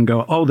 you can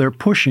go, oh, they're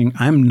pushing.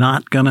 I'm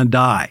not going to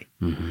die.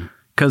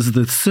 Because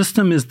the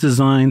system is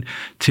designed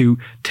to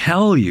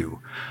tell you,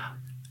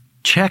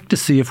 check to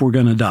see if we're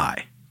going to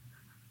die.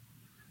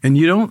 And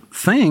you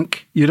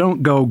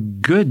don't go,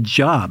 good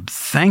job.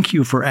 Thank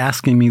you for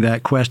asking me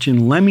that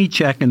question. Let me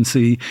check and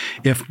see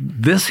if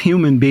this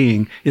human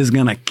being is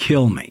going to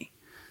kill me.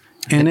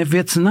 And if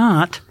it's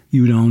not,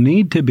 you don't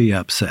need to be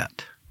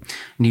upset.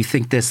 Do you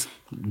think this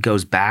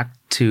goes back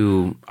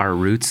to our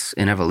roots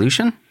in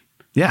evolution?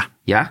 Yeah.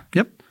 Yeah?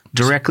 Yep.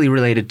 Directly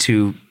related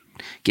to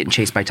getting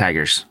chased by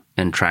tigers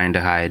and trying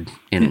to hide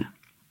in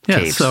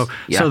caves. So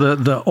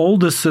the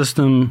oldest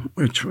system,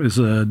 which is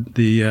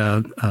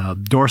the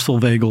dorsal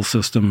vagal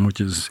system, which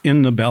is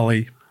in the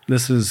belly.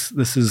 This is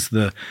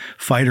the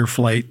fight or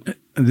flight.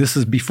 This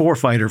is before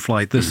fight or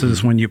flight. This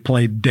is when you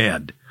play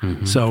dead.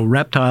 Mm-hmm. So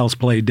reptiles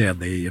play dead.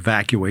 They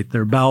evacuate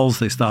their bowels.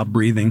 They stop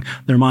breathing.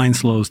 Their mind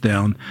slows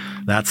down.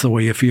 That's the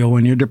way you feel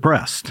when you're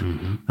depressed.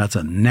 Mm-hmm. That's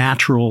a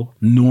natural,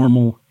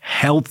 normal,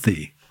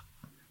 healthy,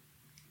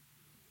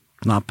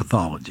 not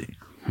pathology.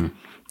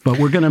 But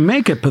we're going to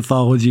make it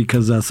pathology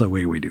because that's the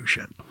way we do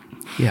shit.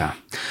 Yeah.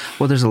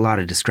 Well, there's a lot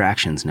of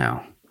distractions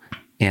now.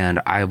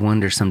 And I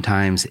wonder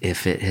sometimes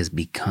if it has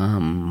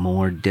become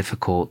more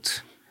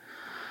difficult.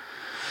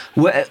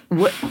 What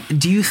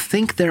do you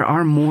think there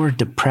are more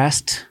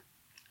depressed,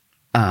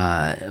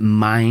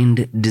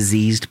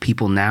 mind-diseased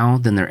people now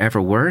than there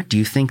ever were? Do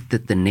you think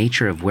that the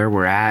nature of where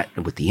we're at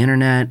with the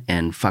internet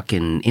and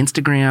fucking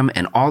Instagram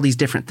and all these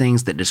different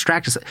things that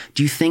distract us,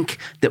 do you think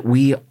that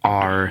we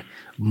are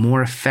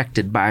more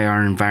affected by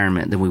our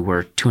environment than we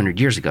were 200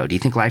 years ago? Do you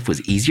think life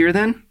was easier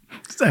then?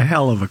 It's a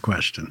hell of a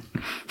question.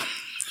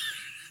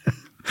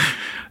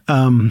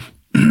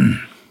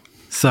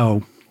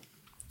 So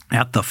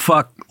at the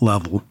fuck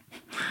level,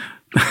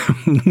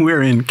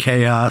 we're in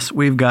chaos.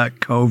 We've got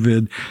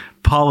COVID.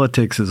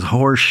 Politics is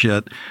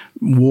horseshit.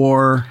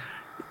 War,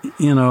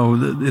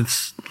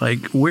 it's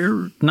like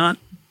we've not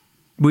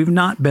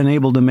been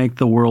able to make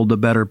the world a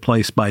better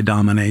place by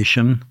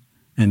domination.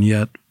 And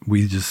yet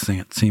we just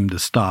can't seem to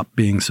stop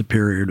being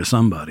superior to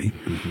somebody.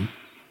 Mm-hmm.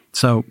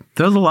 So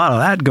there's a lot of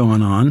that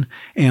going on.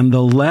 And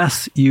the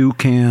less you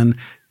can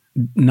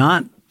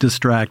not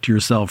distract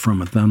yourself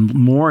from it, the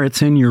more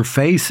it's in your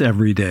face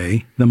every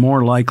day, the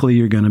more likely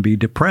you're going to be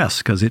depressed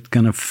because it's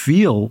going to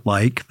feel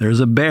like there's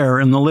a bear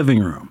in the living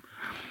room.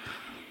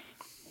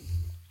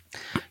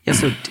 Yeah,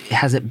 so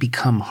has it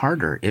become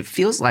harder? It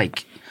feels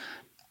like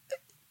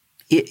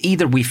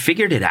either we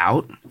figured it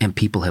out and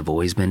people have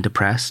always been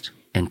depressed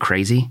and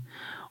crazy,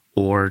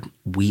 or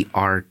we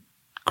are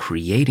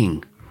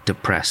creating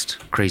depressed,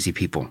 crazy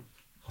people.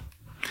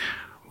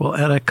 Well,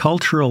 at a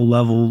cultural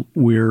level,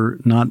 we're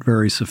not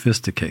very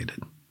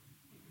sophisticated.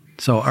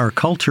 So our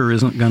culture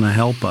isn't going to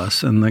help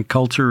us, and the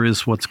culture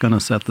is what's going to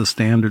set the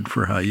standard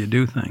for how you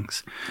do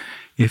things.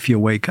 If you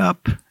wake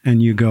up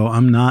and you go,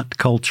 I'm not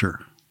culture,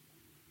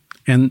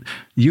 and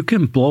you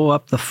can blow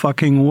up the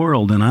fucking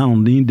world, and I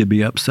don't need to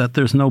be upset.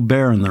 There's no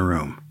bear in the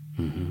room.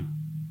 Mm-hmm.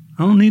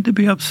 I don't need to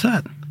be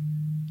upset.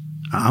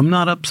 I'm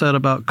not upset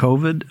about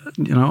COVID.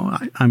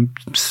 I'm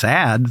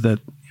sad that,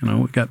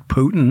 we got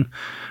Putin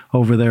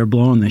over there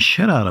blowing the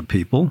shit out of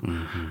people.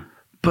 Mm-hmm.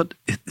 But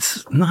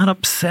it's not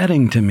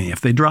upsetting to me. If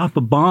they drop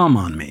a bomb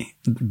on me,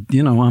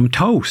 I'm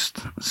toast.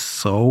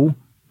 So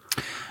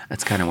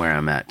that's kind of where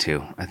I'm at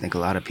too. I think a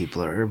lot of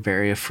people are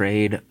very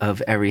afraid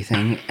of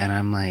everything. And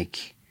I'm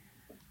like,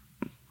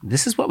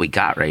 this is what we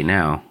got right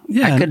now.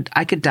 Yeah.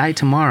 I could die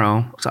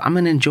tomorrow, so I'm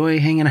going to enjoy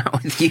hanging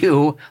out with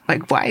you.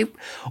 Like, why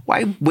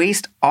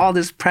waste all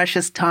this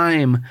precious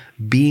time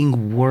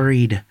being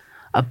worried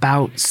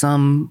about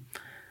some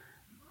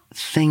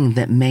thing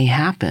that may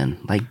happen?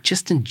 Like,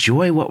 just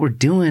enjoy what we're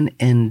doing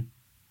and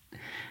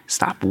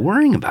stop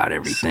worrying about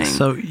everything.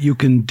 So you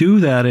can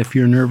do that if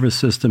your nervous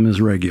system is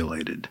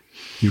regulated.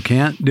 You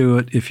can't do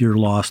it if you're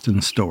lost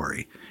in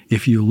story.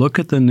 If you look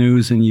at the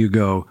news and you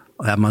go,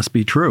 that must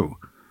be true.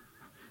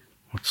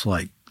 It's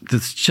like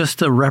that's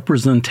just a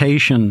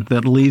representation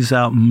that leaves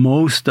out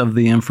most of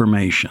the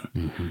information.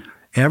 Mm-hmm.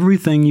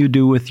 Everything you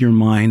do with your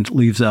mind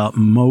leaves out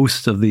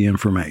most of the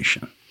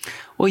information.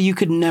 Well, you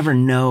could never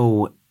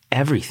know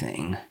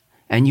everything,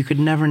 and you could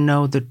never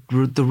know the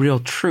real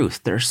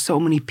truth. There are so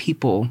many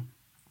people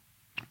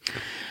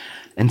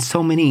and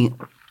so many,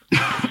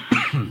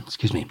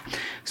 excuse me,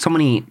 so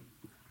many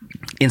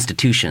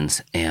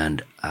institutions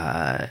and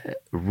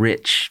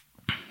rich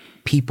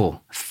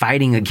people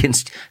fighting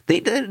against. They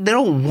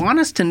don't want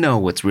us to know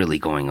what's really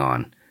going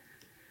on.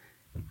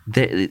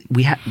 They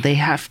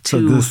have to.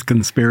 So this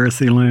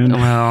conspiracy land.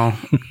 Well,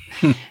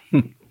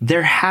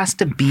 there has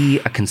to be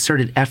a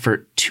concerted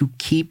effort to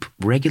keep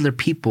regular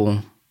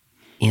people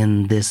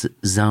in this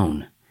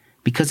zone,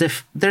 because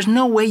if there's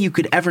no way you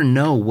could ever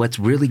know what's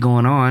really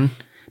going on,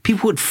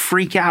 people would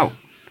freak out.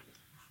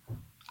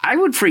 I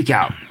would freak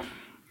out.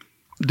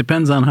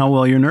 Depends on how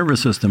well your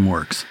nervous system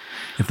works.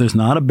 If there's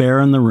not a bear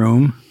in the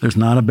room, there's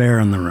not a bear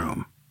in the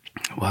room.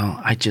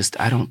 Well, I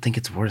don't think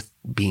it's worth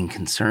being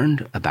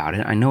concerned about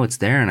it. I know it's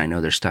there, and I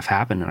know there's stuff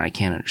happening I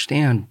can't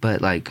understand,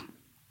 but like,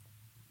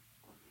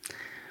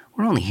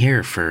 we're only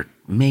here for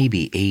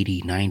maybe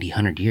 80, 90,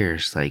 100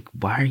 years. Like,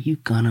 why are you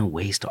gonna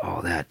waste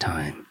all that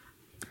time?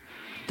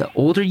 The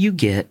older you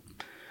get,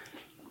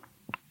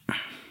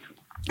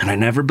 and I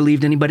never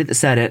believed anybody that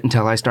said it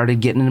until I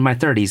started getting into my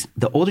 30s,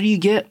 the older you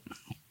get,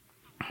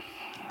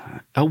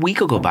 a week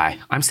will go by.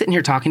 I'm sitting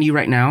here talking to you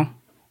right now.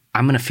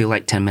 I'm going to feel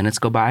like 10 minutes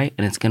go by,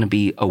 and it's going to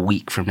be a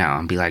week from now.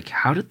 I'll be like,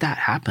 how did that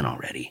happen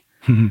already?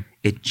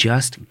 It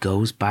just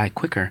goes by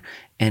quicker.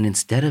 And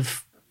instead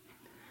of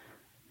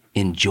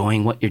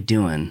enjoying what you're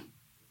doing,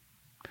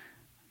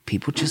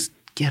 people just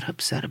get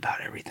upset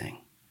about everything.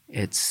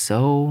 It's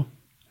so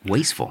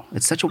wasteful.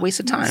 It's such a waste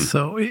of time.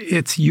 So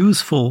it's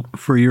useful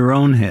for your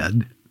own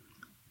head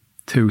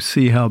to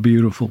see how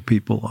beautiful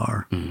people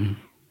are. Mm-hmm.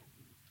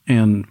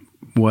 And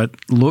what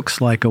looks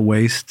like a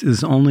waste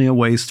is only a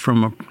waste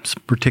from a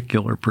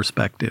particular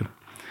perspective.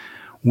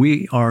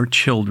 We are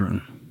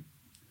children.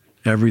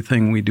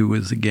 Everything we do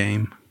is a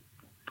game.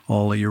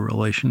 All of your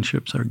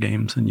relationships are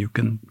games, and you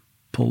can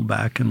pull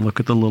back and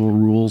look at the little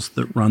rules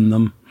that run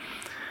them,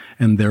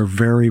 and they're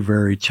very,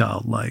 very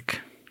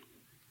childlike.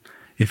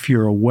 If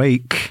you're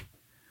awake,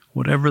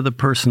 whatever the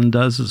person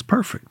does is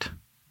perfect,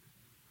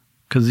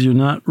 because you're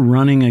not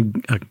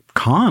running a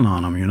con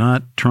on them. You're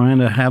not trying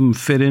to have them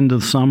fit into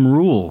some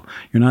rule.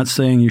 You're not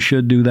saying you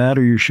should do that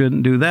or you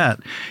shouldn't do that.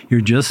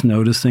 You're just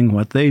noticing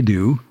what they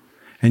do,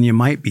 and you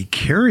might be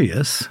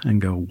curious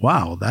and go,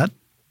 wow, that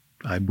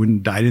I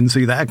didn't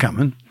see that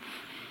coming.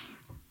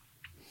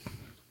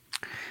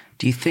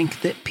 Do you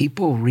think that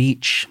people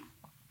reach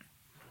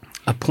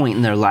a point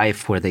in their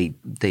life where they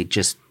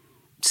just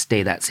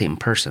stay that same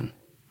person?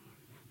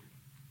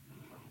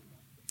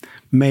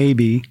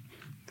 Maybe.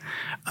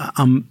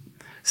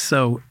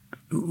 So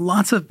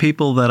lots of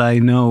people that I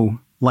know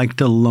like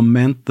to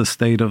lament the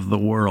state of the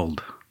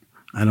world.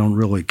 I don't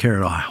really care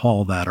to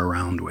haul that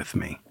around with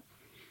me.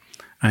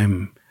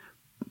 I'm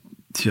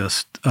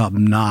just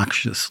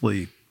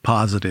obnoxiously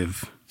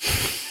positive.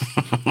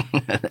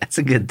 That's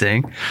a good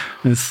thing.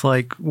 It's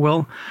like,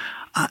 well,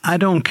 I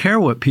don't care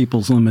what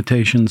people's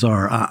limitations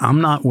are.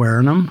 I'm not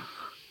wearing them.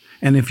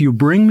 And if you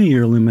bring me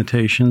your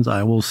limitations,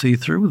 I will see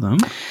through them.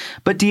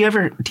 But do you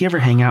ever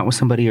hang out with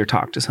somebody or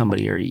talk to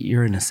somebody, or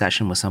you're in a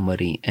session with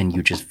somebody and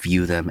you just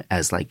view them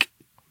as like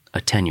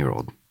a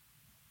 10-year-old?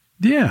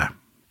 Yeah.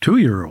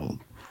 2-year-old.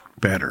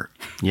 Better.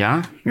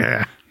 Yeah?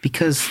 Yeah.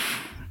 Because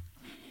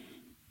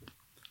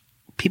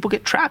people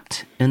get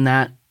trapped in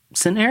that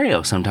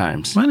scenario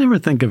sometimes. I never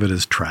think of it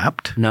as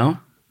trapped. No?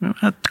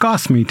 That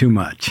costs me too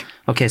much.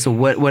 Okay, so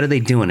what are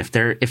they doing? If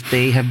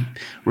they have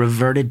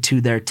reverted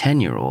to their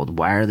 10-year-old,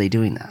 why are they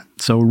doing that?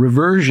 So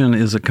reversion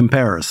is a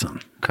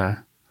comparison. Okay.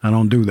 I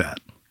don't do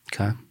that.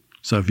 Okay.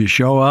 So if you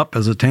show up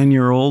as a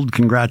 10-year-old,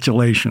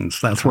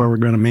 congratulations. That's where we're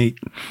going to meet.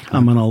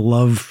 I'm going to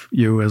love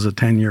you as a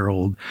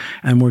 10-year-old,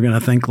 and we're going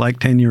to think like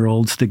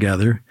 10-year-olds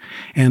together.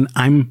 And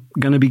I'm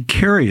going to be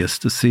curious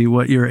to see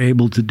what you're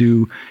able to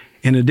do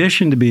in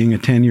addition to being a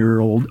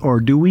 10-year-old, or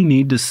do we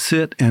need to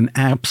sit and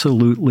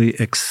absolutely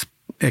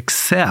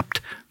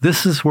accept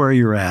this is where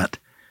you're at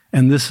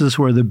and this is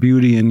where the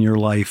beauty in your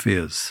life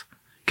is?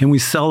 Can we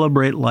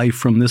celebrate life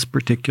from this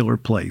particular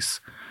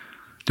place?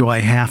 Do I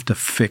have to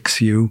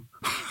fix you?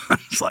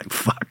 It's like,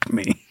 fuck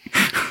me.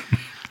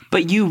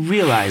 But you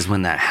realize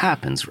when that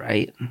happens,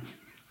 right?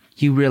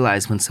 You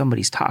realize when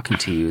somebody's talking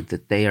to you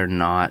that they are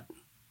not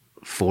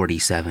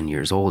 47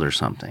 years old or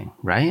something,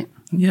 right?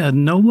 Yeah,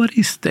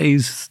 nobody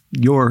stays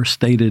your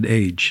stated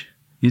age.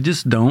 You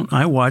just don't.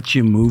 I watch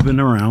you moving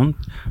around.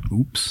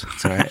 Oops.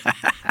 That's all right.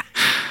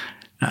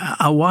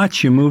 I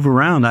watch you move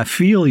around. I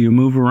feel you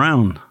move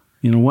around.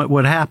 You know,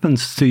 what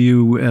happens to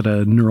you at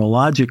a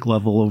neurologic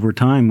level over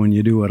time when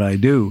you do what I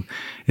do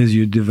is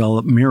you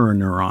develop mirror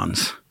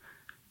neurons.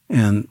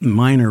 And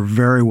mine are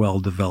very well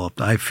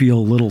developed. I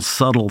feel little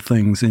subtle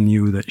things in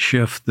you that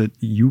shift that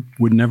you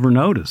would never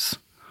notice.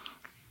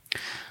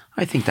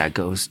 I think that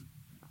goes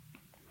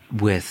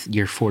with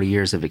your 40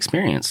 years of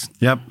experience.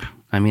 Yep.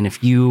 I mean,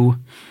 if you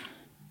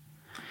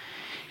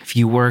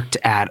worked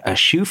at a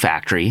shoe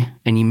factory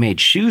and you made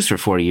shoes for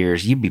 40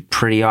 years, you'd be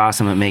pretty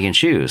awesome at making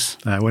shoes.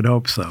 I would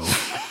hope so.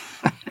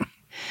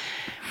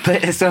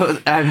 But so,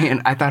 I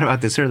mean, I thought about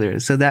this earlier.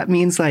 So that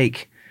means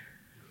like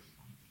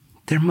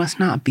there must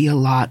not be a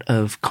lot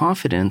of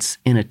confidence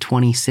in a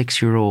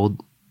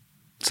 26-year-old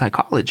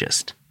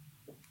psychologist.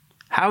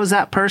 How is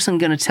that person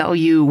going to tell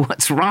you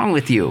what's wrong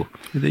with you?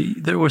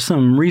 There was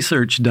some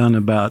research done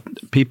about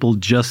people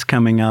just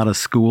coming out of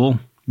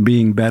school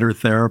being better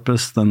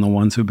therapists than the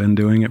ones who've been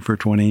doing it for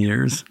 20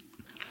 years.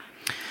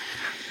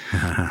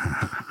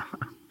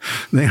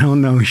 They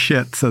don't know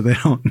shit, so they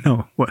don't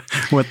know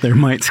what they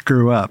might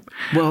screw up.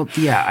 Well,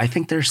 yeah, I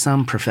think there's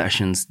some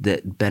professions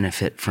that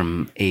benefit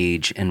from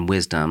age and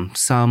wisdom.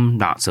 Some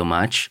not so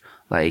much.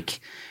 Like,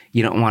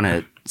 you don't want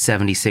a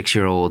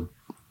 76-year-old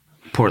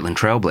Portland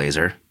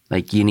trailblazer.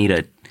 Like, you need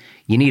a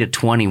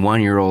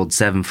 21-year-old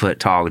 7-foot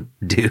tall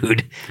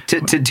dude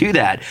to do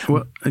that.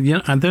 Well,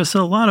 there's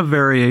a lot of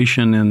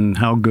variation in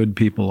how good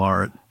people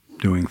are at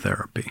doing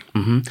therapy.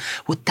 Mm-hmm.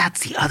 Well, that's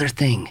the other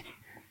thing.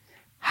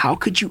 How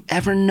could you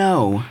ever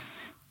know?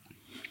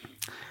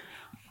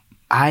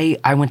 I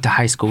went to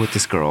high school with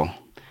this girl,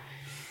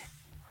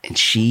 and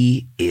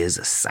she is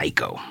a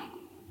psycho.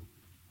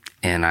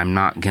 And I'm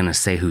not going to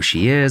say who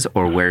she is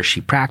or where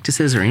she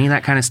practices or any of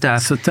that kind of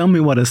stuff. So tell me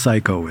what a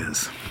psycho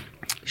is.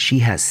 She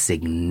has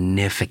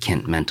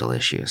significant mental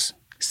issues.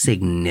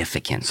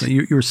 Significant. So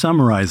you're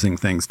summarizing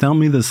things. Tell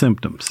me the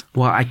symptoms.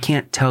 Well, I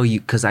can't tell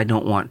you because I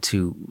don't want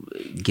to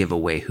give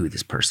away who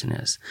this person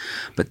is.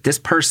 But this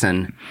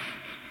person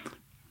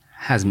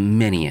has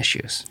many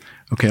issues.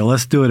 Okay,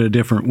 let's do it a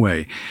different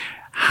way.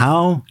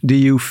 How do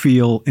you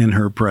feel in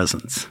her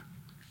presence?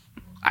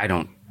 I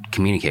don't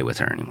communicate with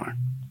her anymore.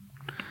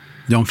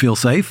 Don't feel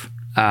safe?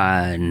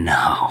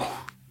 No.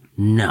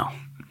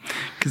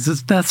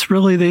 Because that's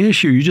really the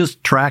issue. You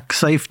just track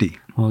safety.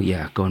 Well,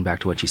 yeah, going back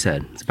to what you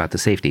said, it's about the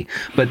safety.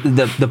 But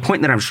the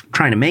point that I'm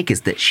trying to make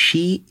is that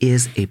she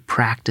is a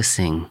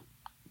practicing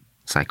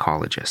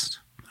psychologist.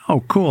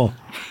 Oh, cool.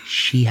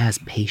 She has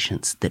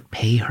patients that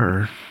pay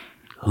her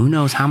who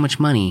knows how much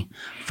money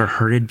for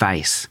her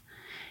advice.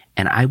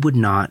 And I would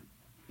not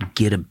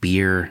get a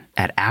beer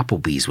at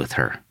Applebee's with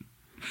her.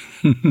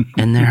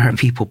 And there are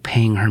people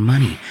paying her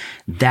money.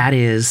 That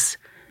is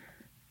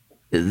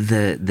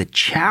the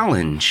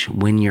challenge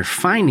when you're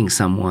finding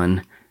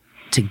someone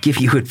to give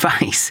you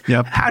advice.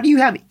 Yep. How do you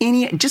have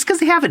any, just because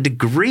they have a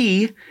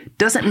degree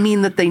doesn't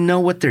mean that they know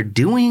what they're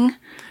doing.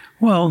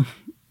 Well,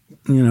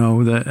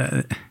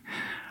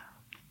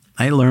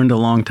 I learned a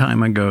long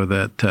time ago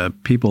that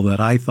people that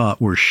I thought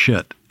were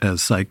shit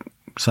as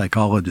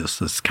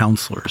psychologists, as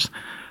counselors,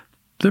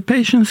 their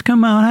patients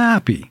come out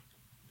happy.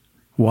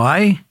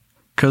 Why?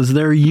 Because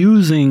they're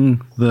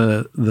using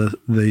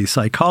the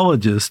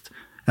psychologist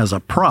as a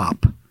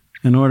prop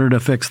in order to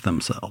fix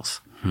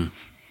themselves.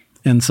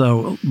 And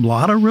so a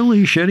lot of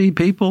really shitty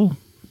people,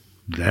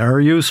 they're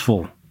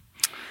useful.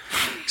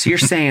 So you're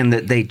saying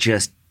that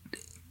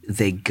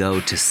they go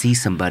to see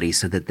somebody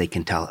so that they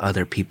can tell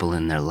other people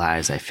in their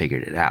lives, I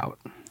figured it out.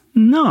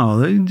 No,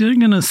 they're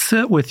going to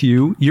sit with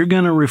you. You're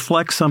going to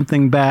reflect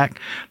something back.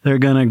 They're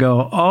going to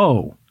go,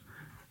 oh,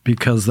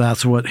 because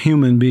that's what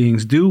human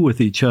beings do with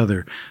each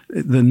other.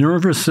 The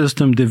nervous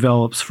system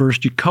develops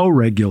first. You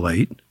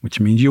co-regulate,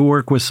 which means you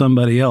work with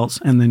somebody else,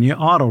 and then you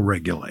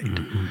auto-regulate.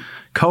 Mm-hmm.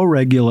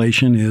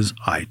 Co-regulation is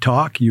I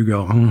talk, you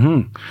go,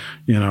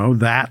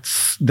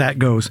 that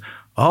goes,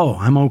 oh,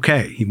 I'm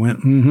okay. He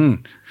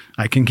went,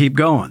 I can keep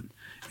going.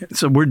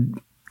 So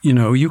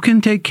you can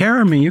take care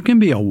of me. You can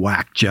be a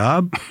whack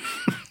job.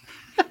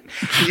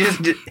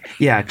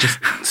 Just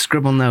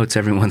scribble notes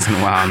every once in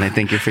a while and they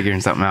think you're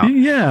figuring something out.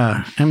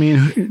 Yeah. I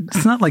mean,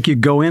 it's not like you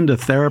go into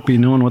therapy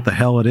knowing what the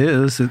hell it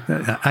is.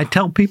 I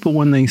tell people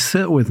when they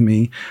sit with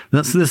me,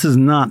 this is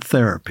not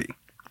therapy.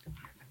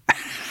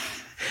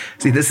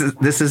 See, this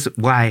is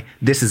why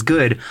this is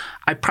good.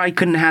 I probably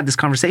couldn't have had this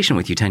conversation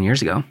with you 10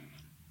 years ago.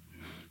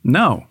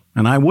 No,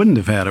 and I wouldn't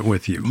have had it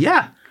with you.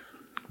 Yeah.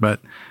 But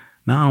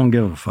now I don't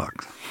give a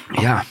fuck.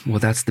 Yeah, well,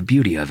 that's the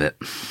beauty of it.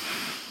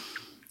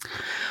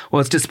 Well,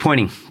 it's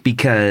disappointing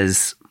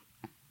because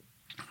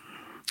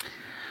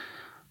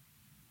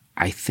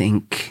I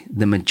think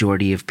the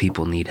majority of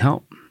people need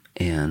help.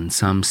 And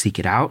some seek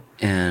it out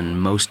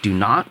and most do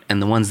not.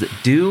 And the ones that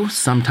do,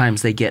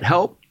 sometimes they get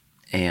help.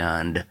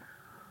 And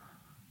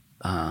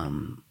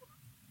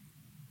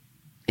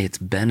it's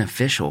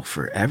beneficial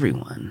for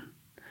everyone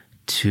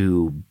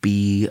to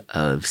be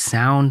of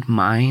sound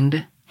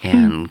mind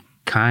and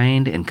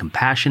kind and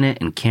compassionate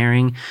and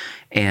caring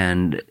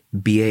and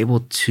be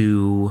able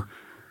to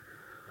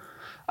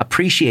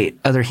appreciate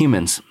other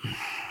humans,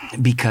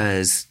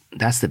 because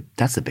that's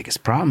the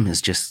biggest problem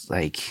is just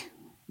like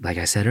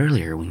I said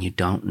earlier, when you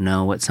don't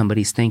know what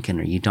somebody's thinking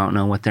or you don't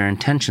know what their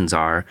intentions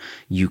are,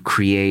 you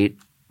create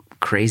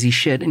crazy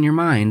shit in your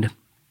mind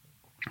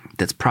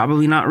that's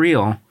probably not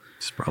real.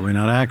 It's probably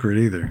not accurate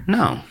either.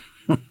 No.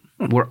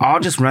 We're all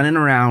just running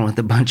around with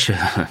a bunch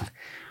of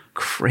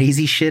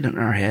crazy shit in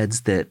our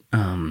heads that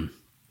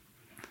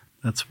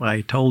That's why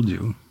I told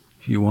you,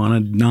 if you want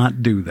to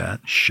not do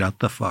that, shut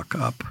the fuck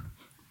up.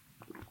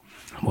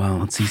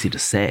 Well, it's easy to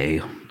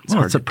say.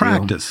 It's a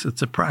practice.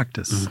 It's a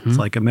practice. Mm-hmm. It's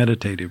like a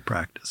meditative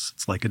practice.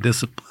 It's like a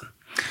discipline.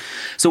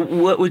 So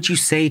what would you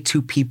say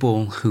to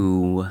people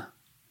who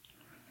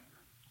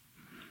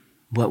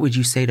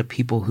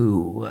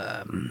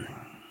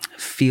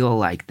feel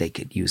like they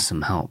could use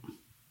some help?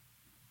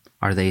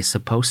 Are they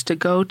supposed to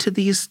go to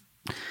these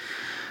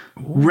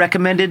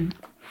recommended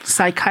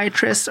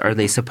psychiatrists? Are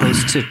they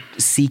supposed to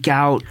seek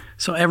out?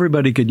 So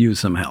everybody could use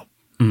some help.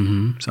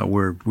 Mm-hmm. So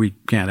we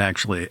can't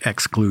actually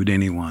exclude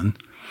anyone.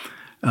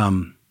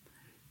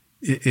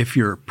 If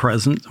you're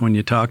present when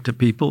you talk to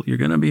people, you're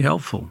going to be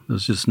helpful.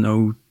 There's just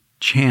no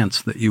chance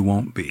that you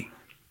won't be.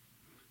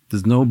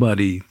 There's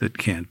nobody that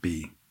can't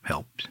be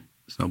helped.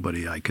 There's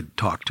nobody I could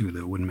talk to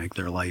that wouldn't make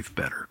their life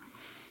better.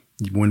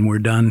 When we're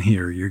done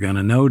here, you're going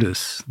to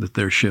notice that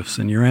there are shifts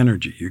in your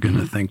energy. You're going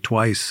to think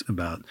twice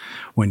about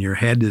when your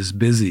head is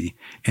busy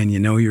and you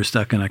know you're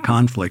stuck in a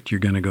conflict, you're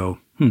going to go,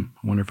 I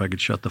wonder if I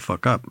could shut the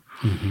fuck up.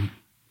 Mm-hmm.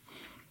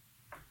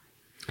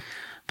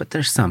 But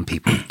there's some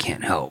people that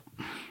can't help.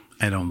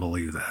 I don't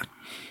believe that.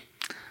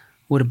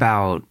 What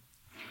about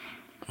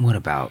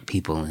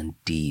people in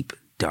deep,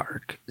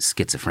 dark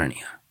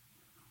schizophrenia?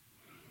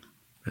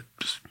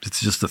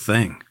 It's just a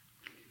thing.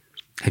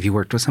 Have you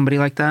worked with somebody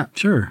like that?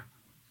 Sure.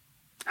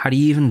 How do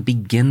you even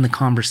begin the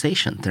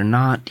conversation? They're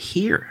not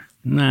here.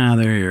 Nah,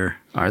 they're here.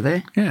 Are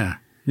they? Yeah.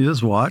 You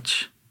just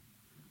watch.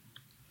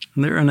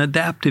 They're an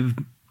adaptive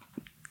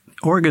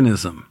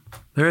organism.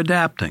 They're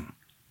adapting.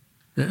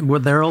 Well,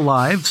 they're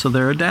alive, so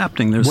they're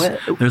adapting.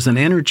 There's an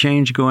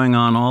interchange going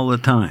on all the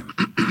time.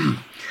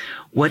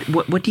 What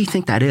do you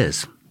think that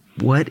is?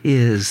 What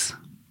is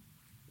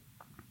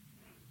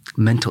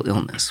mental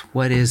illness?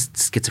 What is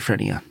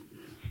schizophrenia?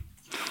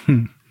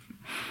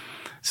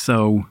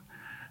 So,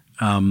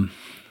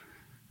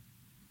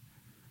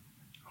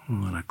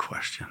 what a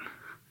question.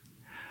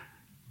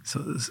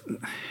 So,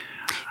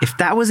 if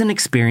that was an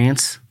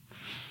experience,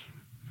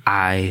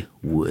 I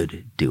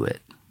would do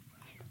it.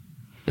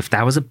 If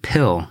that was a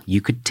pill you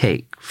could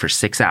take for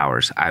 6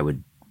 hours, I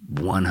would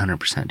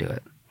 100% do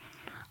it.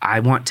 I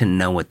want to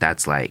know what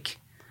that's like,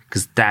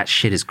 because that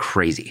shit is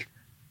crazy.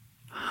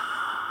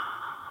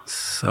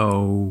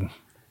 So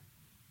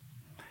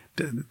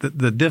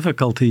the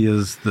difficulty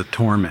is the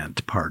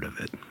torment part of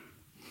it.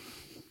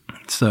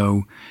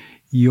 So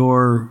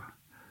your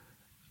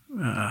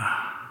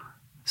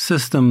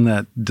system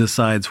that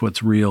decides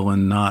what's real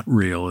and not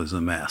real is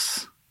a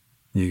mess.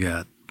 You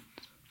got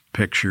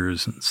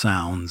pictures and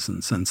sounds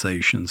and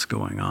sensations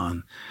going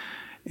on,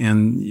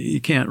 and you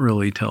can't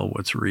really tell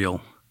what's real,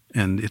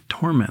 and it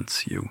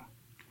torments you.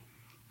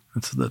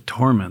 It's the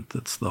torment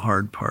that's the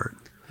hard part.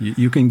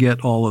 You can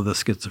get all of the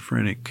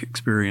schizophrenic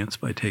experience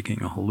by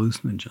taking a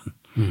hallucinogen,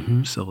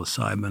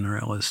 psilocybin or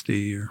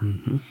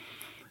LSD,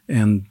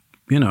 and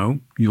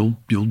you'll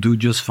do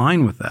just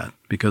fine with that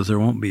because there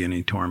won't be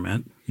any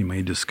torment. You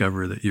may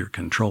discover that you're a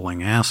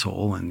controlling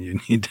asshole, and you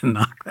need to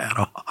knock that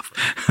off.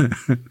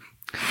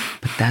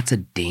 But that's a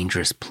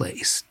dangerous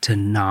place to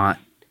not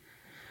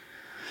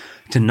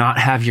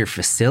have your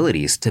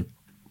facilities, to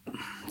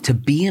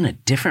be in a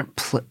different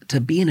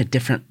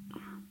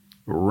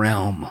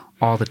realm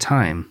all the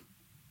time.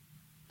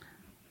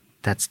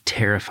 That's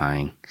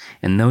terrifying.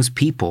 And those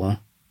people,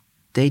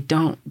 they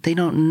don't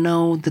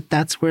know that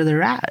that's where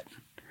they're at.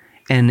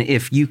 And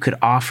if you could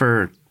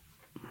offer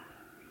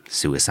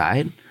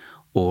suicide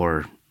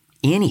or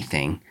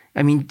anything,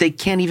 I mean, they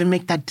can't even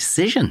make that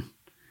decision.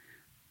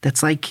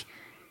 That's like,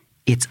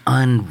 it's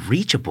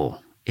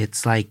unreachable.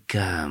 It's like,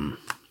 I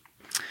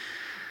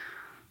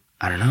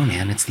don't know,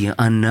 man. It's the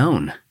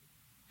unknown.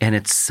 And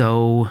it's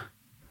so,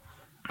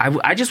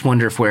 I just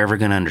wonder if we're ever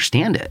going to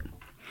understand it.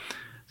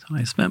 So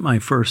I spent my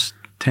first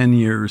 10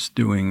 years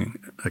doing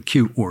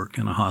acute work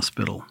in a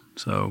hospital.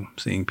 So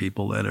seeing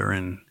people that are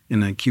in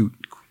acute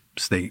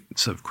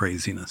states of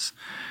craziness.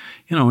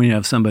 When you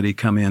have somebody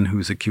come in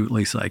who's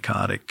acutely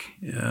psychotic,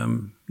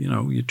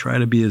 you try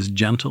to be as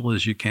gentle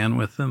as you can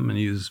with them and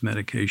use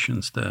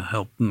medications to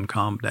help them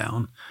calm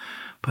down.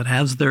 But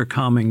as they're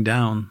calming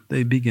down,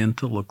 they begin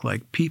to look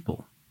like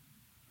people.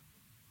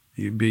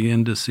 You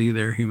begin to see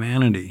their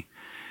humanity.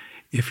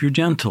 If you're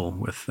gentle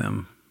with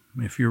them,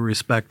 if you're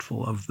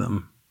respectful of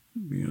them,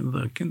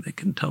 they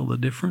can tell the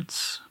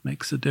difference.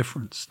 Makes a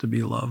difference to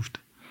be loved,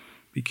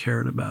 be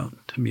cared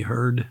about, to be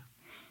heard.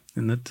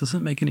 And that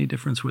doesn't make any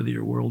difference whether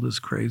your world is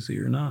crazy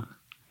or not.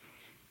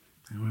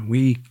 And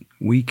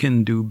we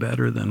can do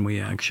better than we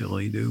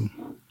actually do.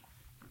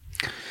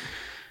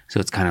 So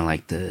it's kind of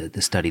like the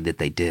study that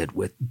they did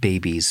with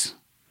babies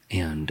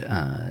and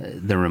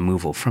the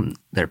removal from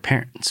their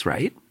parents,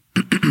 right?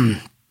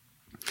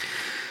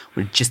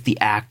 Where just the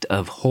act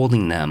of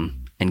holding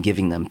them and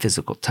giving them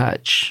physical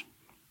touch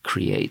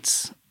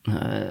creates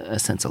a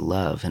sense of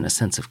love and a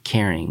sense of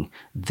caring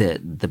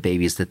that the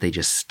babies that they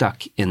just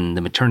stuck in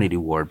the maternity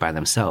ward by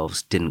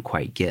themselves didn't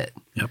quite get.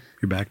 Yep.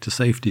 You're back to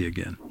safety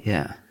again.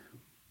 Yeah.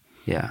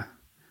 Yeah.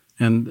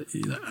 And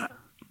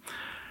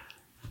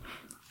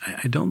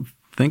I don't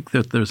think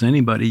that there's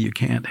anybody you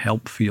can't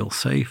help feel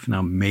safe.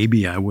 Now,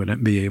 maybe I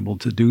wouldn't be able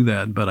to do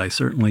that, but I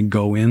certainly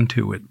go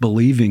into it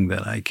believing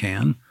that I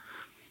can.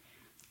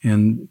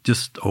 And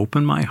just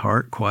open my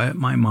heart, quiet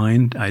my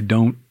mind. I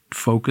don't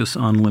focus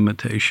on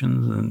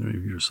limitations. And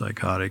if you're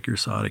psychotic,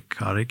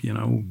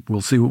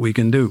 we'll see what we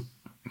can do.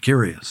 I'm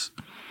curious.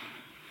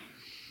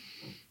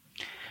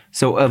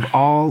 So of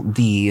all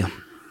the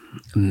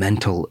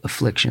mental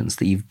afflictions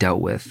that you've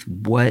dealt with,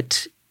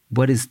 what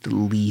is the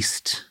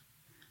least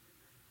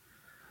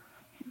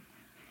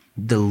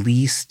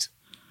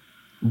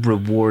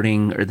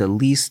rewarding or the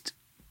least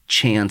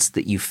chance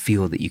that you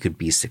feel that you could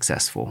be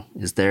successful?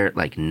 Is there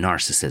like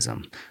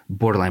narcissism,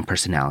 borderline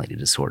personality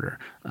disorder,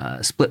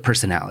 split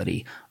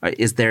personality? Or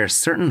is there a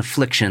certain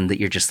affliction that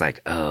you're just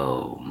like,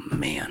 oh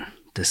man,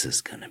 this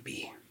is going to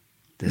be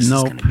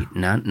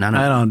none of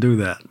I don't do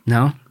that.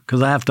 No?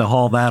 Because I have to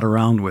haul that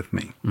around with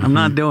me. Mm-hmm. I'm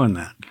not doing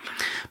that.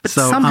 But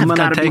some have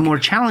got to be more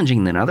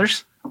challenging than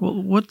others.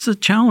 Well, what's a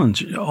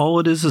challenge? All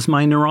it is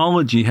my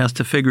neurology has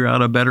to figure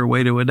out a better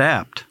way to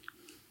adapt.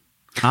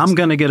 I'm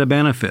going to get a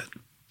benefit.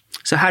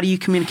 So how do you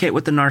communicate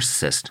with the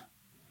narcissist?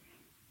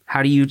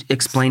 How do you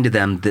explain to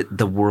them that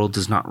the world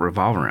does not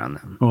revolve around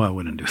them? Oh, I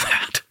wouldn't do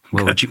that.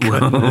 What would you do?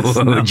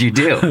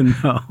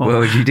 No. What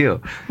would you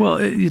do? Well,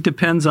 it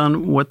depends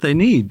on what they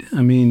need.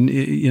 I mean,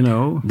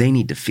 They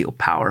need to feel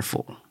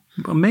powerful.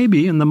 Well,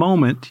 maybe in the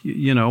moment,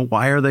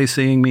 why are they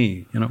seeing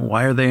me?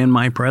 Why are they in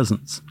my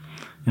presence?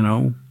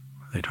 Are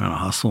they trying to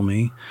hustle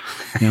me?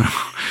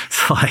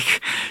 It's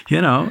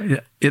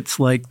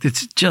like,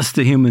 it's just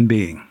a human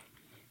being.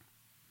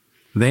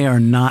 They are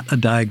not a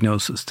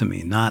diagnosis to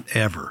me, not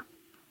ever.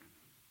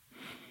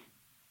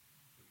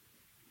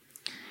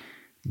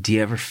 Do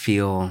you ever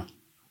feel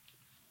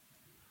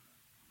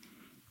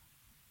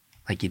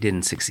like you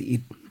didn't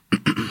succeed?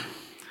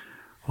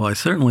 Well, I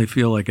certainly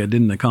feel like I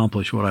didn't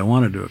accomplish what I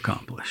wanted to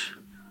accomplish.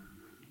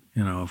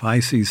 If I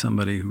see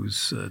somebody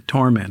who's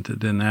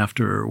tormented and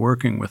after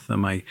working with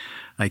them, I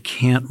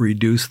can't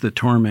reduce the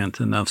torment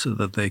enough so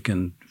that they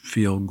can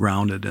feel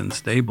grounded and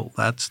stable.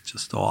 That's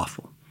just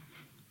awful.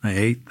 I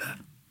hate that.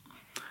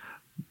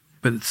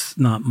 But it's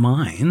not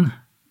mine.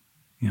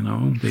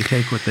 They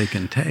take what they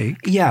can take.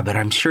 Yeah, but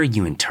I'm sure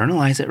you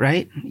internalize it,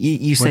 right?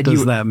 You said what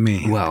does that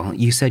mean? Well,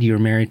 you said you were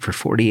married for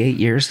 48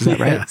 years. Is that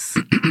right? Yes.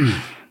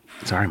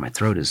 Sorry, my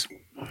throat needs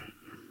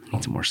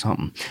some more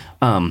something.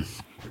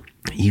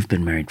 You've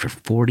been married for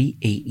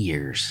 48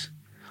 years.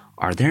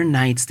 Are there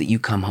nights that you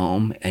come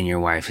home and your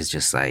wife is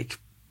just like,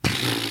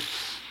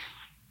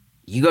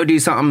 you go do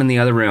something in the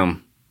other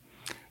room?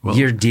 Well,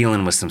 you're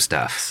dealing with some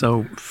stuff.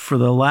 So for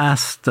the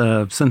last,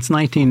 since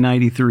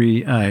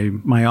 1993,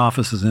 my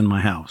office is in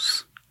my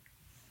house.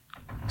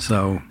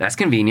 So that's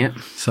convenient.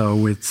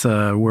 So it's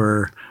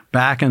we're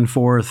back and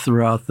forth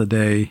throughout the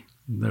day.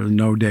 There are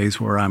no days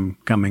where I'm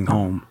coming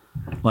home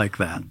like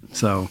that.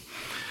 So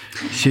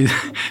she,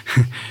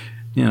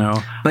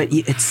 But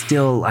it's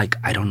still like,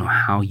 I don't know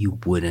how you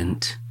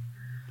wouldn't.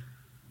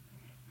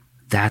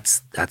 That's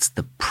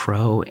the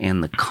pro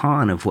and the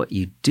con of what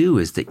you do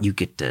is that you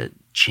get to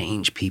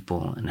change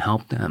people and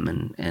help them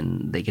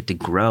and they get to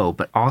grow.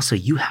 But also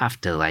you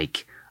have to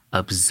like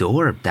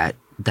absorb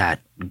that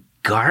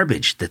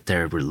garbage that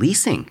they're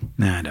releasing.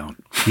 No, I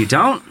don't. You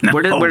don't? No,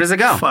 where does it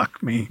go?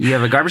 Fuck me. You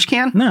have a garbage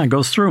can? No, it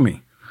goes through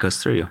me. It goes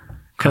through you.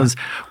 Because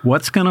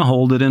what's going to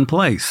hold it in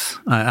place?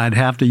 I'd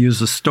have to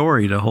use a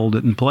story to hold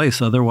it in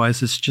place.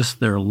 Otherwise, it's just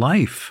their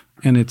life.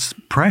 And it's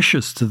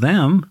precious to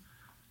them.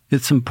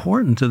 It's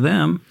important to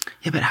them.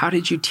 Yeah, but how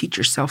did you teach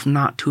yourself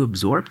not to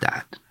absorb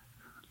that?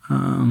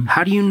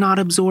 How do you not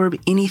absorb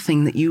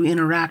anything that you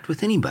interact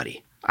with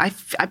anybody? I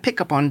pick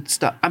up on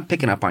stuff. I'm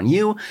picking up on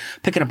you,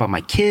 picking up on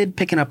my kid,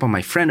 picking up on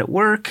my friend at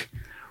work.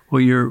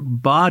 Well, your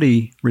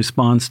body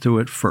responds to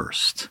it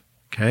first,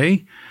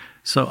 okay?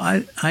 So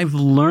I've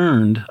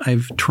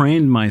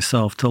trained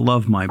myself to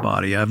love my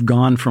body. I've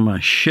gone from a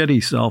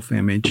shitty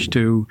self-image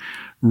to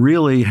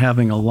really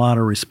having a lot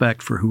of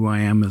respect for who I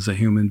am as a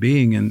human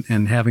being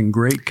and having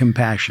great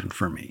compassion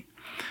for me.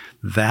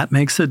 That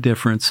makes a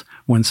difference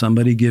when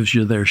somebody gives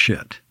you their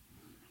shit.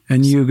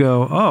 And you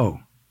go, oh,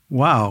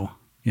 wow,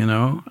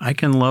 I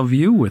can love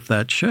you with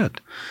that shit.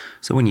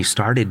 So when you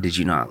started, did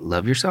you not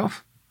love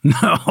yourself?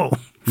 No.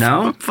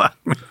 No? Fuck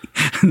me.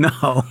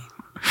 No.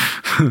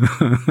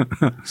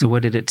 So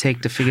what did it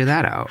take to figure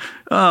that out?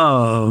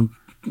 Oh,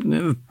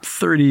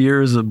 30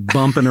 years of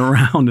bumping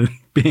around and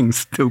being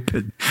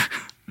stupid.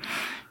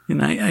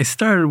 I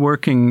started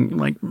working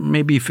like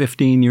maybe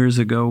 15 years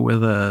ago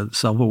with a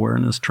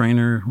self-awareness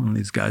trainer, one of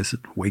these guys that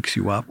wakes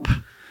you up.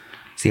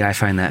 See, I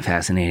find that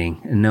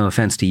fascinating. And no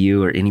offense to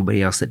you or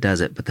anybody else that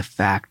does it, but the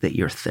fact that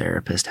your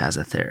therapist has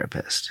a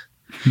therapist.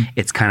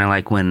 It's kind of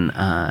like when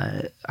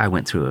I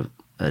went through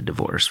a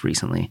divorce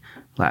recently,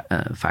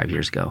 5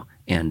 years ago,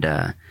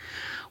 and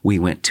we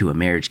went to a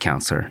marriage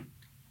counselor,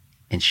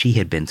 and she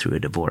had been through a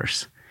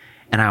divorce.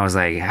 And I was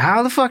like,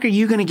 how the fuck are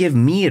you going to give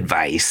me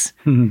advice?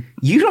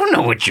 You don't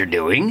know what you're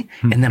doing.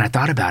 And then I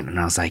thought about it and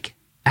I was like,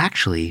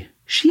 actually,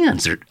 she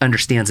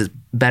understands it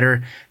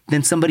better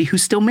than somebody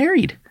who's still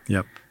married.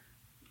 Yep.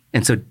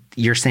 And so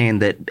you're saying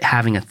that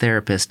having a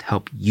therapist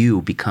helped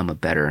you become a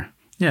better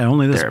Yeah,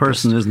 only this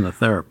therapist. person isn't a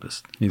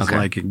therapist. He's Okay.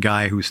 like a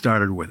guy who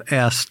started with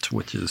EST,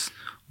 which is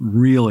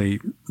really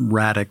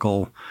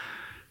radical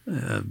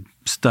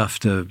stuff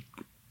to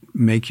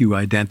make you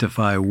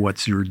identify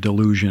what's your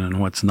delusion and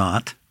what's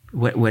not.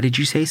 What did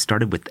you say?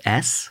 Started with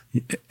S?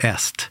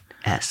 EST.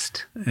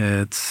 Est.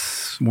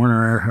 It's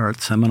Werner Erhard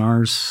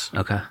seminars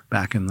Okay.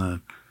 back in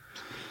the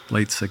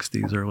late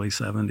 60s, early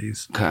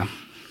 70s. Okay.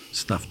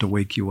 Stuff to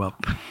wake you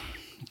up.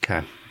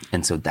 Okay.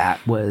 And so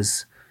that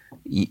was,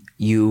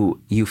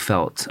 you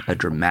felt a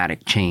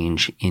dramatic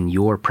change in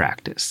your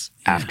practice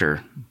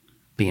after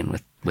being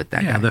with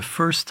that Yeah, guy. the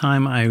first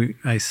time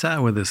I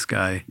sat with this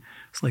guy,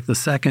 it's like the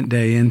second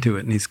day into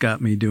it, and he's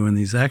got me doing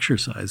these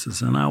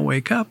exercises, and I'll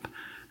wake up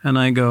and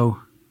I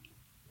go,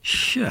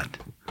 shit,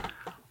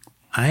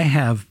 I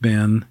have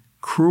been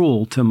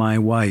cruel to my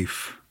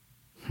wife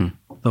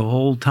the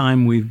whole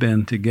time we've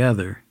been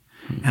together.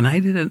 And I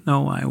didn't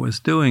know I was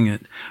doing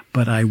it,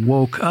 but I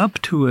woke up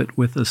to it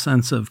with a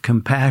sense of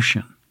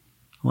compassion.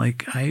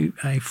 Like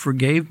I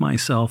forgave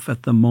myself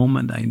at the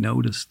moment I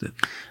noticed it.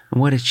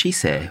 What did she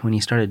say when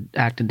you started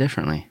acting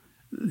differently?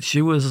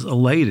 She was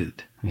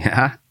elated.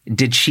 Yeah.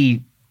 Did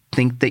she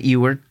think that you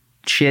were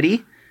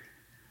shitty?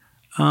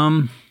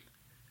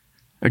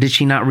 Or did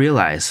she not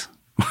realize?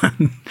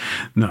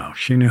 No,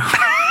 she knew.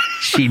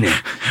 She knew.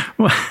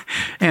 Well,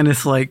 and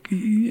it's like,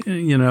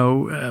 you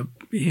know,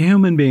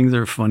 human beings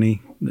are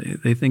funny.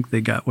 They think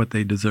they got what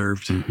they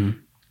deserved.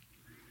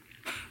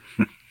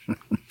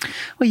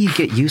 Well, you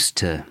get used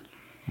to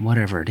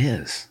whatever it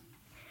is.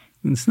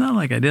 It's not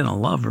like I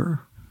didn't love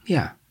her.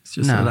 Yeah. It's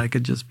just that I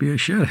could just be a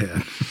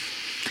shithead.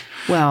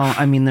 Well,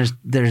 I mean,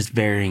 there's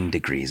varying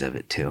degrees of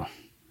it too.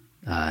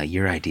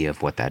 Your idea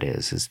of what that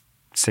is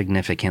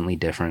significantly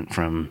different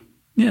from.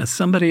 Yeah,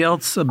 somebody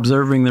else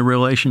observing the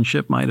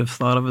relationship might have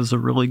thought of it as a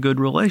really good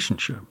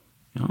relationship.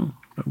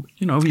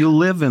 You know, you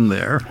live in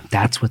there.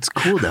 That's what's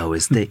cool though,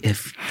 is that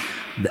if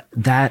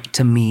that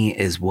to me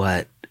is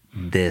what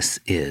this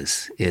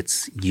is.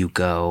 It's you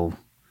go,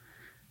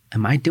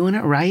 am I doing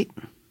it right?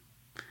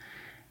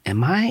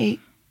 Am I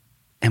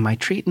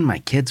treating my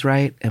kids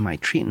right? Am I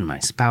treating my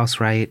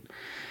spouse right?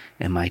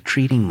 Am I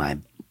treating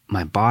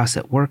my boss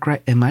at work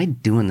right? Am I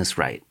doing this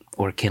right?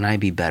 Or can I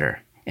be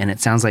better? And it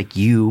sounds like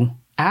you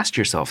asked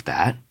yourself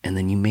that, and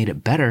then you made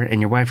it better,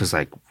 and your wife was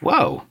like,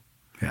 whoa,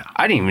 Yeah.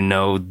 I didn't even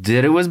know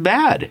that it was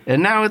bad.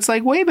 And now it's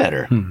like way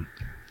better.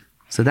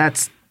 So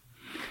that's,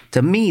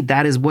 to me,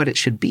 that is what it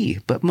should be.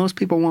 But most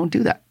people won't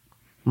do that.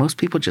 Most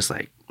people just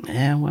like,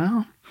 yeah,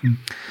 well,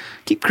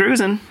 keep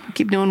cruising,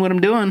 keep doing what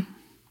I'm doing.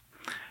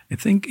 I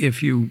think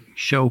if you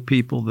show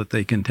people that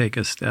they can take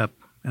a step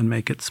and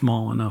make it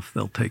small enough,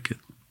 they'll take it.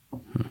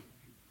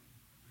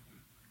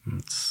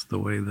 It's the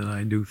way that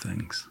I do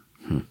things.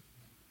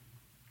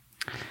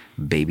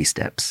 Baby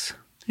steps.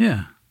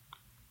 Yeah.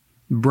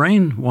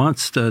 Brain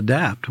wants to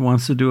adapt,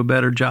 wants to do a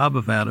better job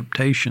of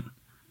adaptation.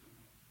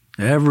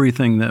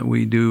 Everything that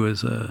we do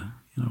as a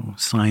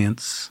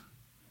science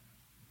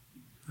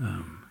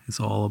is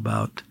all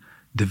about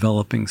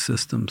developing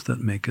systems that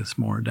make us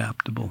more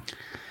adaptable.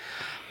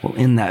 Well,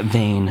 in that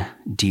vein,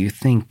 do you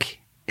think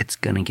it's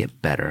going to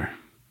get better?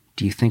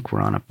 Do you think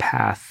we're on a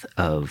path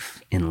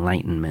of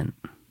enlightenment?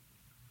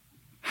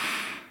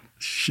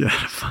 Shit,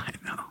 if I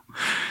know.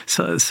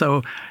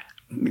 So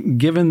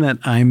given that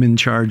I'm in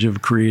charge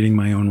of creating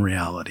my own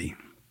reality,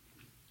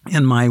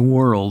 in my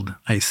world,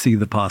 I see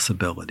the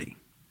possibility.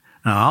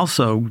 I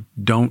also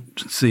don't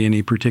see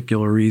any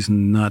particular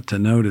reason not to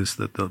notice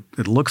that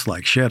it looks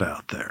like shit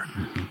out there.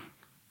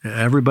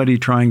 Everybody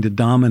trying to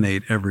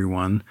dominate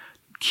everyone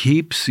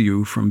keeps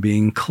you from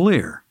being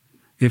clear.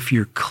 If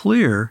you're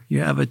clear,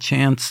 you have a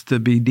chance to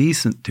be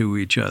decent to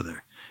each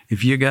other.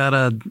 If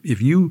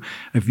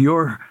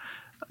you're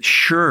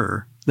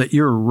sure that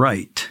you're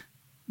right,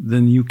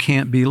 then you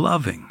can't be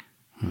loving.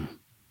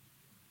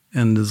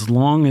 And as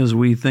long as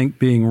we think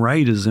being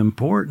right is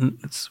important,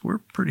 we're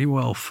pretty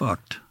well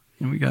fucked.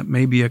 And we got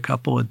maybe a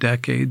couple of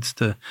decades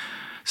to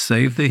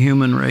save the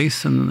human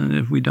race, and then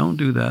if we don't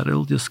do that,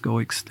 it'll just go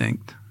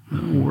extinct.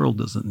 The world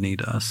doesn't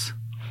need us.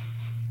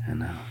 I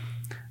know.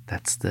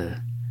 That's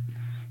the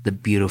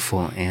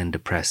beautiful and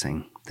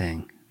depressing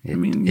thing.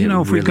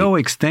 If we go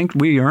extinct,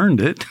 we earned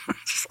it.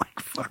 It's like,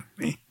 fuck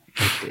me.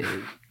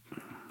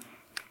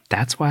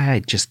 That's why I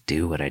just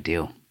do what I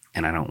do,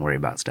 and I don't worry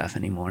about stuff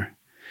anymore.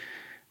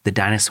 The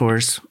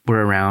dinosaurs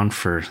were around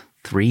for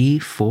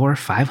 300, 400,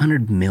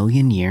 500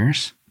 million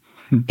years.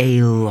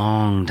 A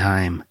long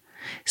time.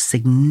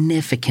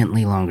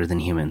 Significantly longer than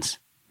humans.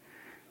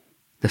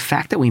 The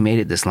fact that we made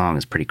it this long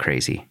is pretty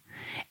crazy.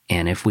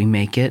 And if we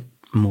make it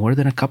more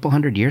than a couple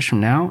hundred years from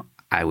now,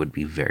 I would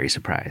be very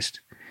surprised.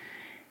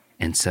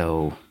 And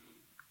so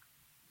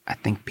I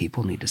think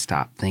people need to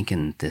stop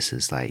thinking this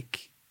is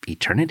like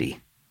eternity.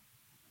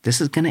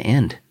 This is going to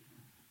end.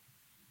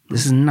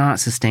 This is not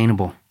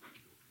sustainable.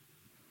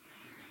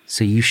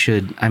 So you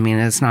should,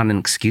 that's not an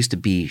excuse to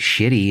be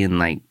shitty and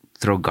like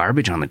throw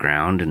garbage on the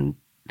ground and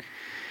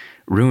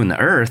ruin the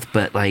earth,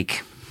 but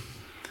like...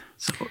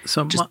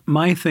 So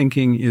my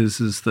thinking is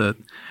that,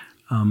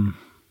 are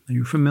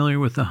you familiar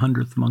with the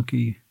 100th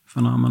monkey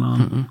phenomenon?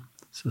 Mm-mm.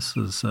 This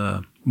is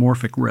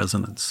morphic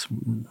resonance,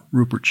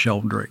 Rupert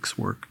Sheldrake's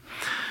work.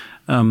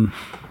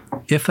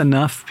 If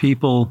enough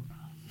people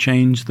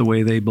change the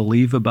way they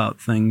believe about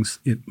things,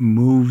 it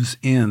moves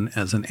in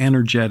as an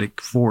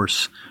energetic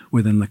force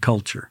within the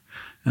culture.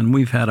 And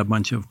we've had a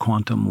bunch of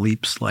quantum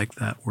leaps like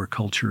that where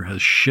culture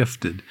has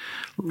shifted.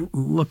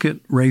 Look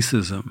at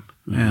racism.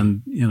 Mm-hmm.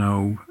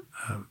 And,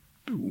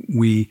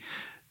 we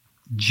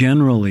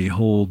generally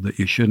hold that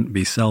you shouldn't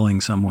be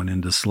selling someone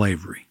into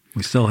slavery.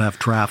 We still have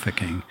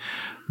trafficking.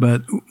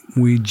 But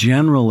we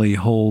generally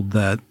hold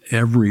that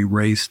every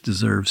race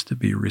deserves to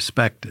be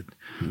respected.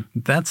 Mm-hmm.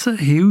 That's a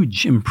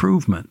huge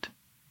improvement.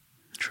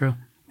 True.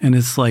 And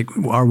it's like,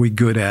 are we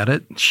good at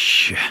it?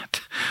 Shit.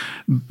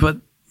 But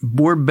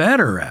we're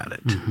better at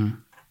it. Mm-hmm.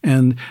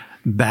 And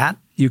that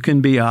you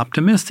can be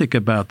optimistic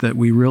about, that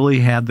we really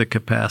had the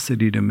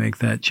capacity to make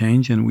that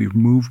change and we've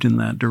moved in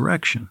that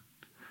direction.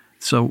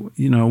 So,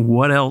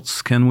 what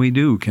else can we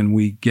do? Can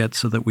we get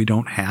so that we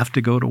don't have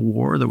to go to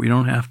war, that we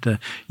don't have to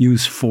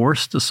use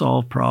force to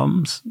solve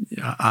problems?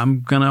 I'm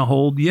going to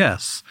hold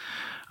yes.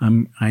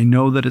 I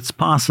know that it's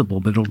possible,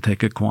 but it'll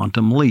take a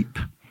quantum leap.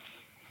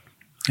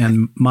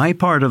 And my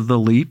part of the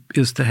leap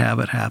is to have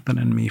it happen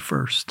in me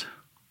first.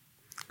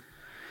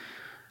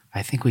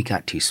 I think we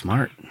got too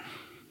smart.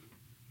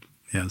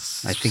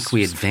 Yes. I think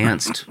we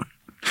advanced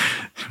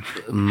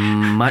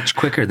much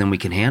quicker than we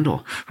can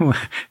handle.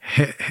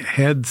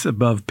 Heads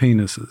above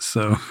penises,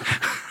 so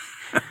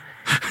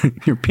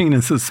your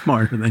penis is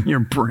smarter than your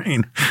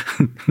brain.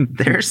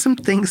 There are some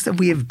things that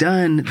we have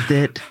done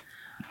that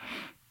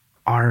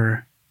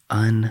are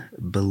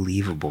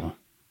unbelievable.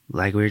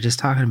 Like we were just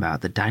talking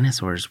about, the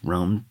dinosaurs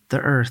roamed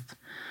the earth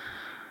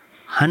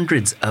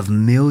hundreds of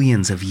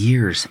millions of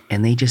years,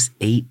 and they just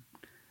ate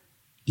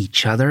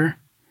each other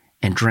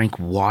and drank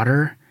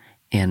water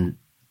and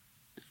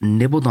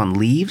nibbled on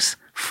leaves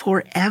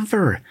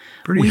forever.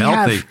 Pretty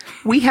healthy.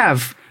 We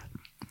have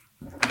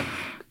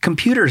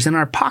computers in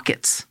our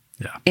pockets.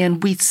 Yeah.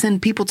 And we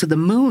send people to the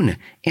moon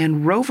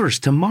and rovers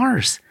to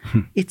Mars.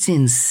 It's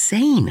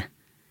insane.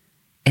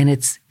 And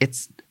it's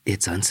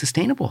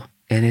unsustainable.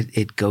 And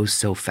it goes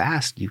so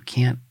fast, you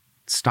can't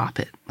stop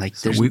it.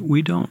 So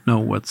we don't know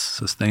what's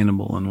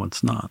sustainable and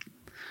what's not.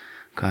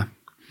 Okay.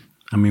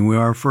 I mean, we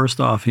are first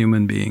off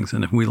human beings,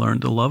 and if we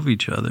learn to love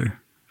each other,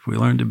 if we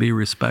learn to be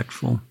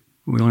respectful,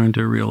 we learn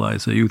to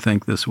realize that you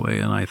think this way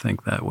and I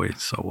think that way,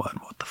 so what?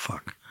 What the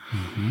fuck?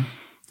 Mm-hmm.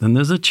 Then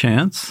there's a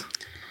chance.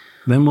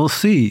 Then we'll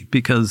see,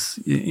 because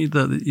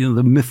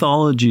the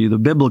mythology, the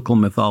biblical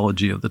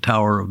mythology of the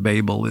Tower of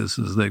Babel is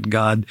that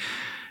God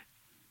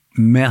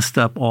messed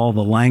up all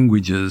the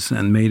languages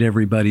and made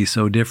everybody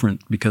so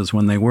different because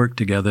when they worked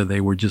together,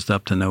 they were just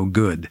up to no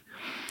good.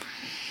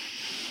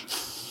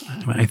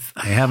 I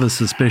have a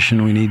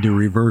suspicion we need to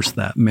reverse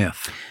that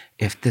myth.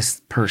 If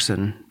this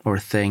person or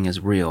thing is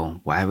real,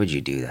 why would you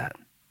do that?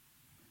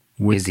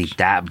 Is he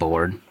that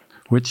bored?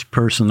 Which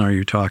person are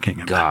you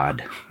talking about?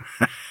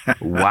 God.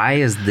 Why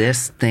is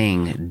this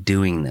thing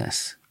doing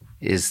this?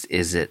 Is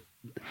it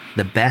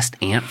the best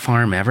ant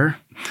farm ever?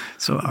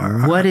 So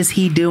what is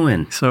he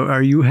doing? So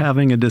are you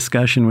having a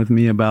discussion with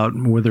me about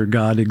whether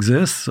God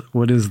exists?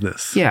 What is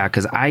this? Yeah,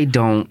 because I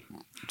don't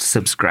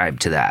subscribe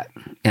to that.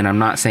 And I'm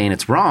not saying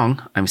it's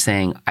wrong. I'm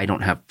saying I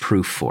don't have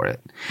proof for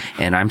it.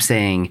 And I'm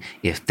saying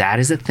if that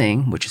is a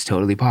thing, which is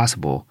totally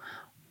possible,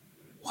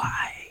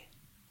 why?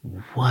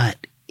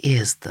 What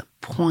is the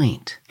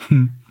point?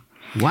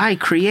 Why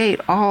create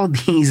all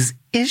these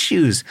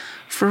issues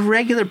for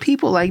regular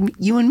people like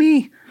you and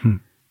me?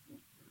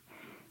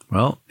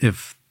 Well,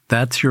 if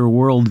that's your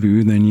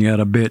worldview, then you got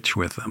to bitch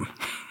with them.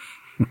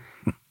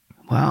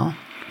 Well,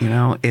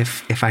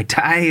 if I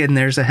die and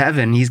there's a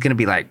heaven, he's going to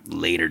be like,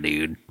 later,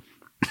 dude.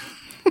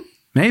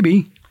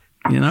 Maybe.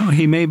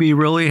 He may be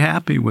really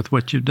happy with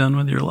what you've done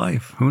with your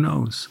life. Who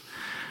knows?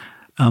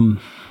 Do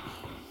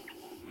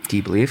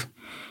you believe?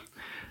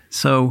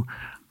 So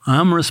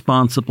I'm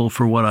responsible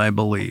for what I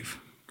believe,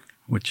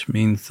 which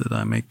means that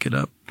I make it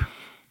up.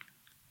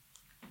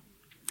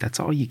 That's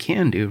all you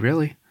can do,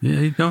 really. Yeah,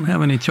 you don't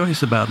have any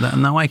choice about that.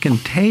 Now I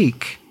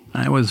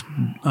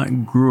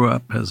grew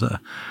up as a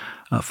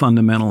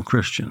fundamental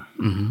Christian.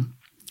 Mm-hmm.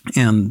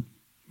 And,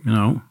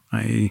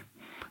 I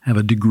have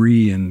a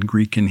degree in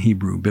Greek and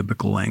Hebrew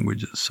biblical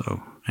languages,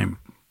 so I'm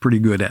pretty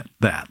good at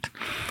that,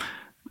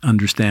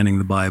 understanding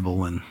the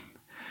Bible.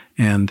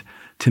 And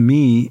to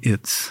me,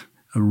 it's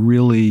a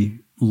really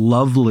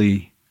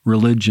lovely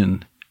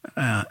religion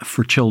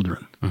for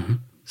children. Mm-hmm.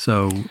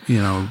 So,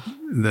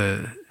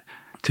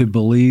 to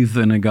believe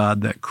in a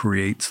God that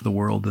creates the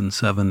world in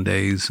 7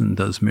 days and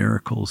does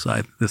miracles,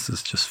 this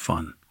is just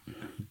fun.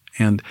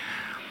 And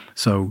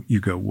so you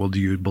go, well, do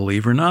you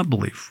believe or not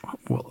believe?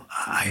 Well,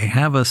 I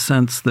have a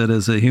sense that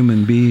as a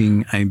human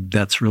being,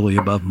 that's really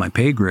above my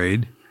pay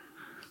grade.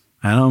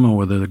 I don't know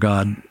whether the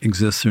God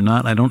exists or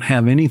not. I don't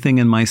have anything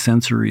in my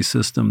sensory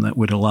system that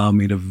would allow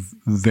me to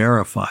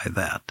verify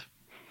that.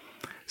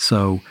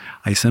 So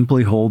I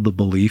simply hold the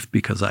belief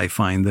because I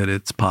find that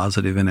it's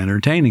positive and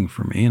entertaining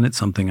for me, and it's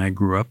something I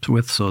grew up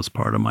with, so it's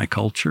part of my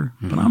culture.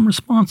 But I'm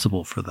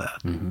responsible for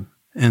that.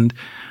 And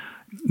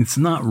it's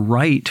not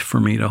right for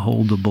me to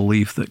hold a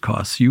belief that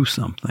costs you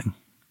something.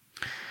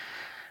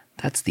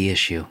 That's the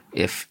issue.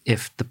 If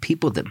the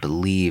people that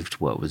believed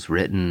what was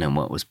written and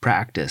what was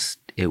practiced,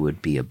 it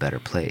would be a better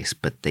place.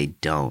 But they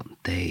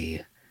don't.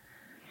 They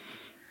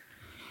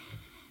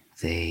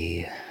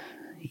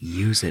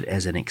use it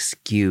as an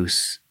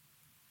excuse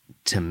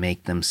to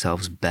make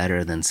themselves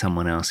better than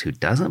someone else who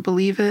doesn't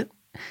believe it.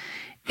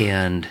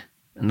 And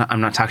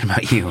I'm not talking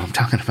about you. I'm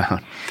talking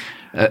about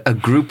a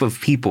group of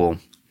people.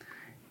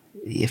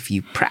 If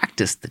you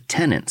practice the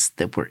tenets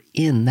that were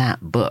in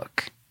that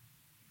book,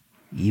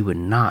 you would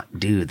not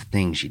do the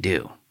things you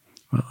do.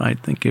 Well, I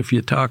think if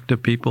you talk to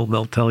people,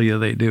 they'll tell you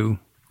they do.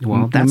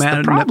 Well, that's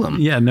the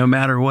problem. No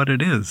matter what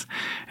it is.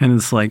 And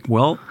it's like,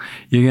 well,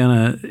 you're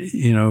going to,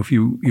 if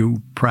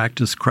you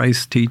practice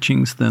Christ's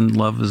teachings, then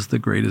love is the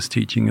greatest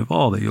teaching of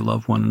all, that you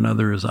love one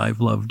another as I've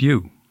loved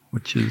you,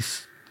 which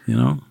is,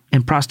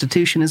 And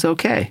prostitution is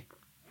okay.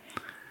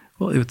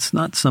 Well, it's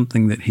not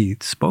something that he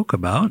spoke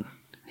about.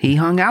 He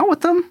hung out with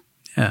them.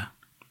 Yeah.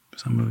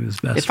 Some of his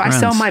best friends. If I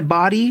sell my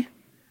body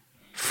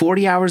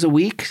 40 hours a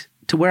week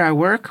to where I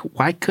work,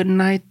 why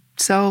couldn't I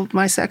sell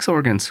my sex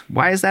organs?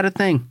 Why is that a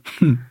thing?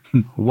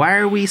 Why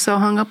are we so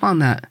hung up on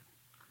that?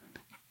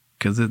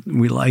 Because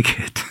we like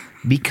it.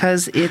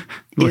 Because it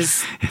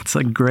is. It's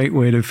a great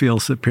way to feel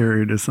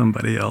superior to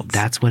somebody else.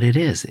 That's what it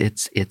is.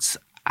 It's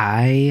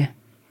I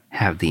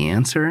have the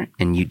answer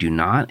and you do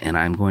not, and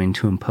I'm going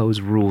to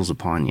impose rules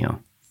upon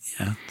you.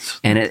 Yeah.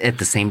 And at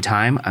the same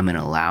time, I'm going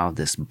to allow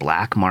this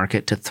black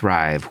market to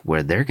thrive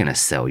where they're going to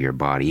sell your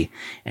body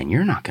and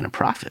you're not going to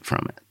profit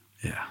from it.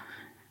 Yeah.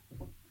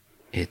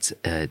 It's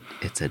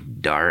a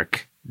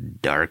dark,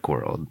 dark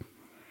world.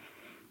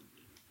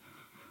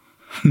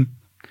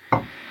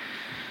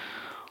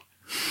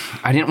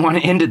 I didn't want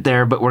to end it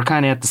there, but we're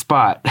kind of at the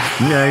spot.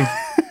 Yay.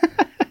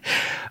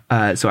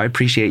 So I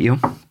appreciate you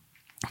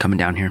coming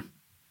down here.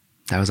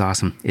 That was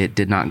awesome. It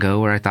did not go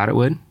where I thought it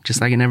would,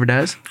 just like it never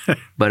does,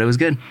 but it was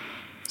good.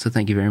 So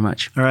thank you very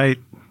much. All right.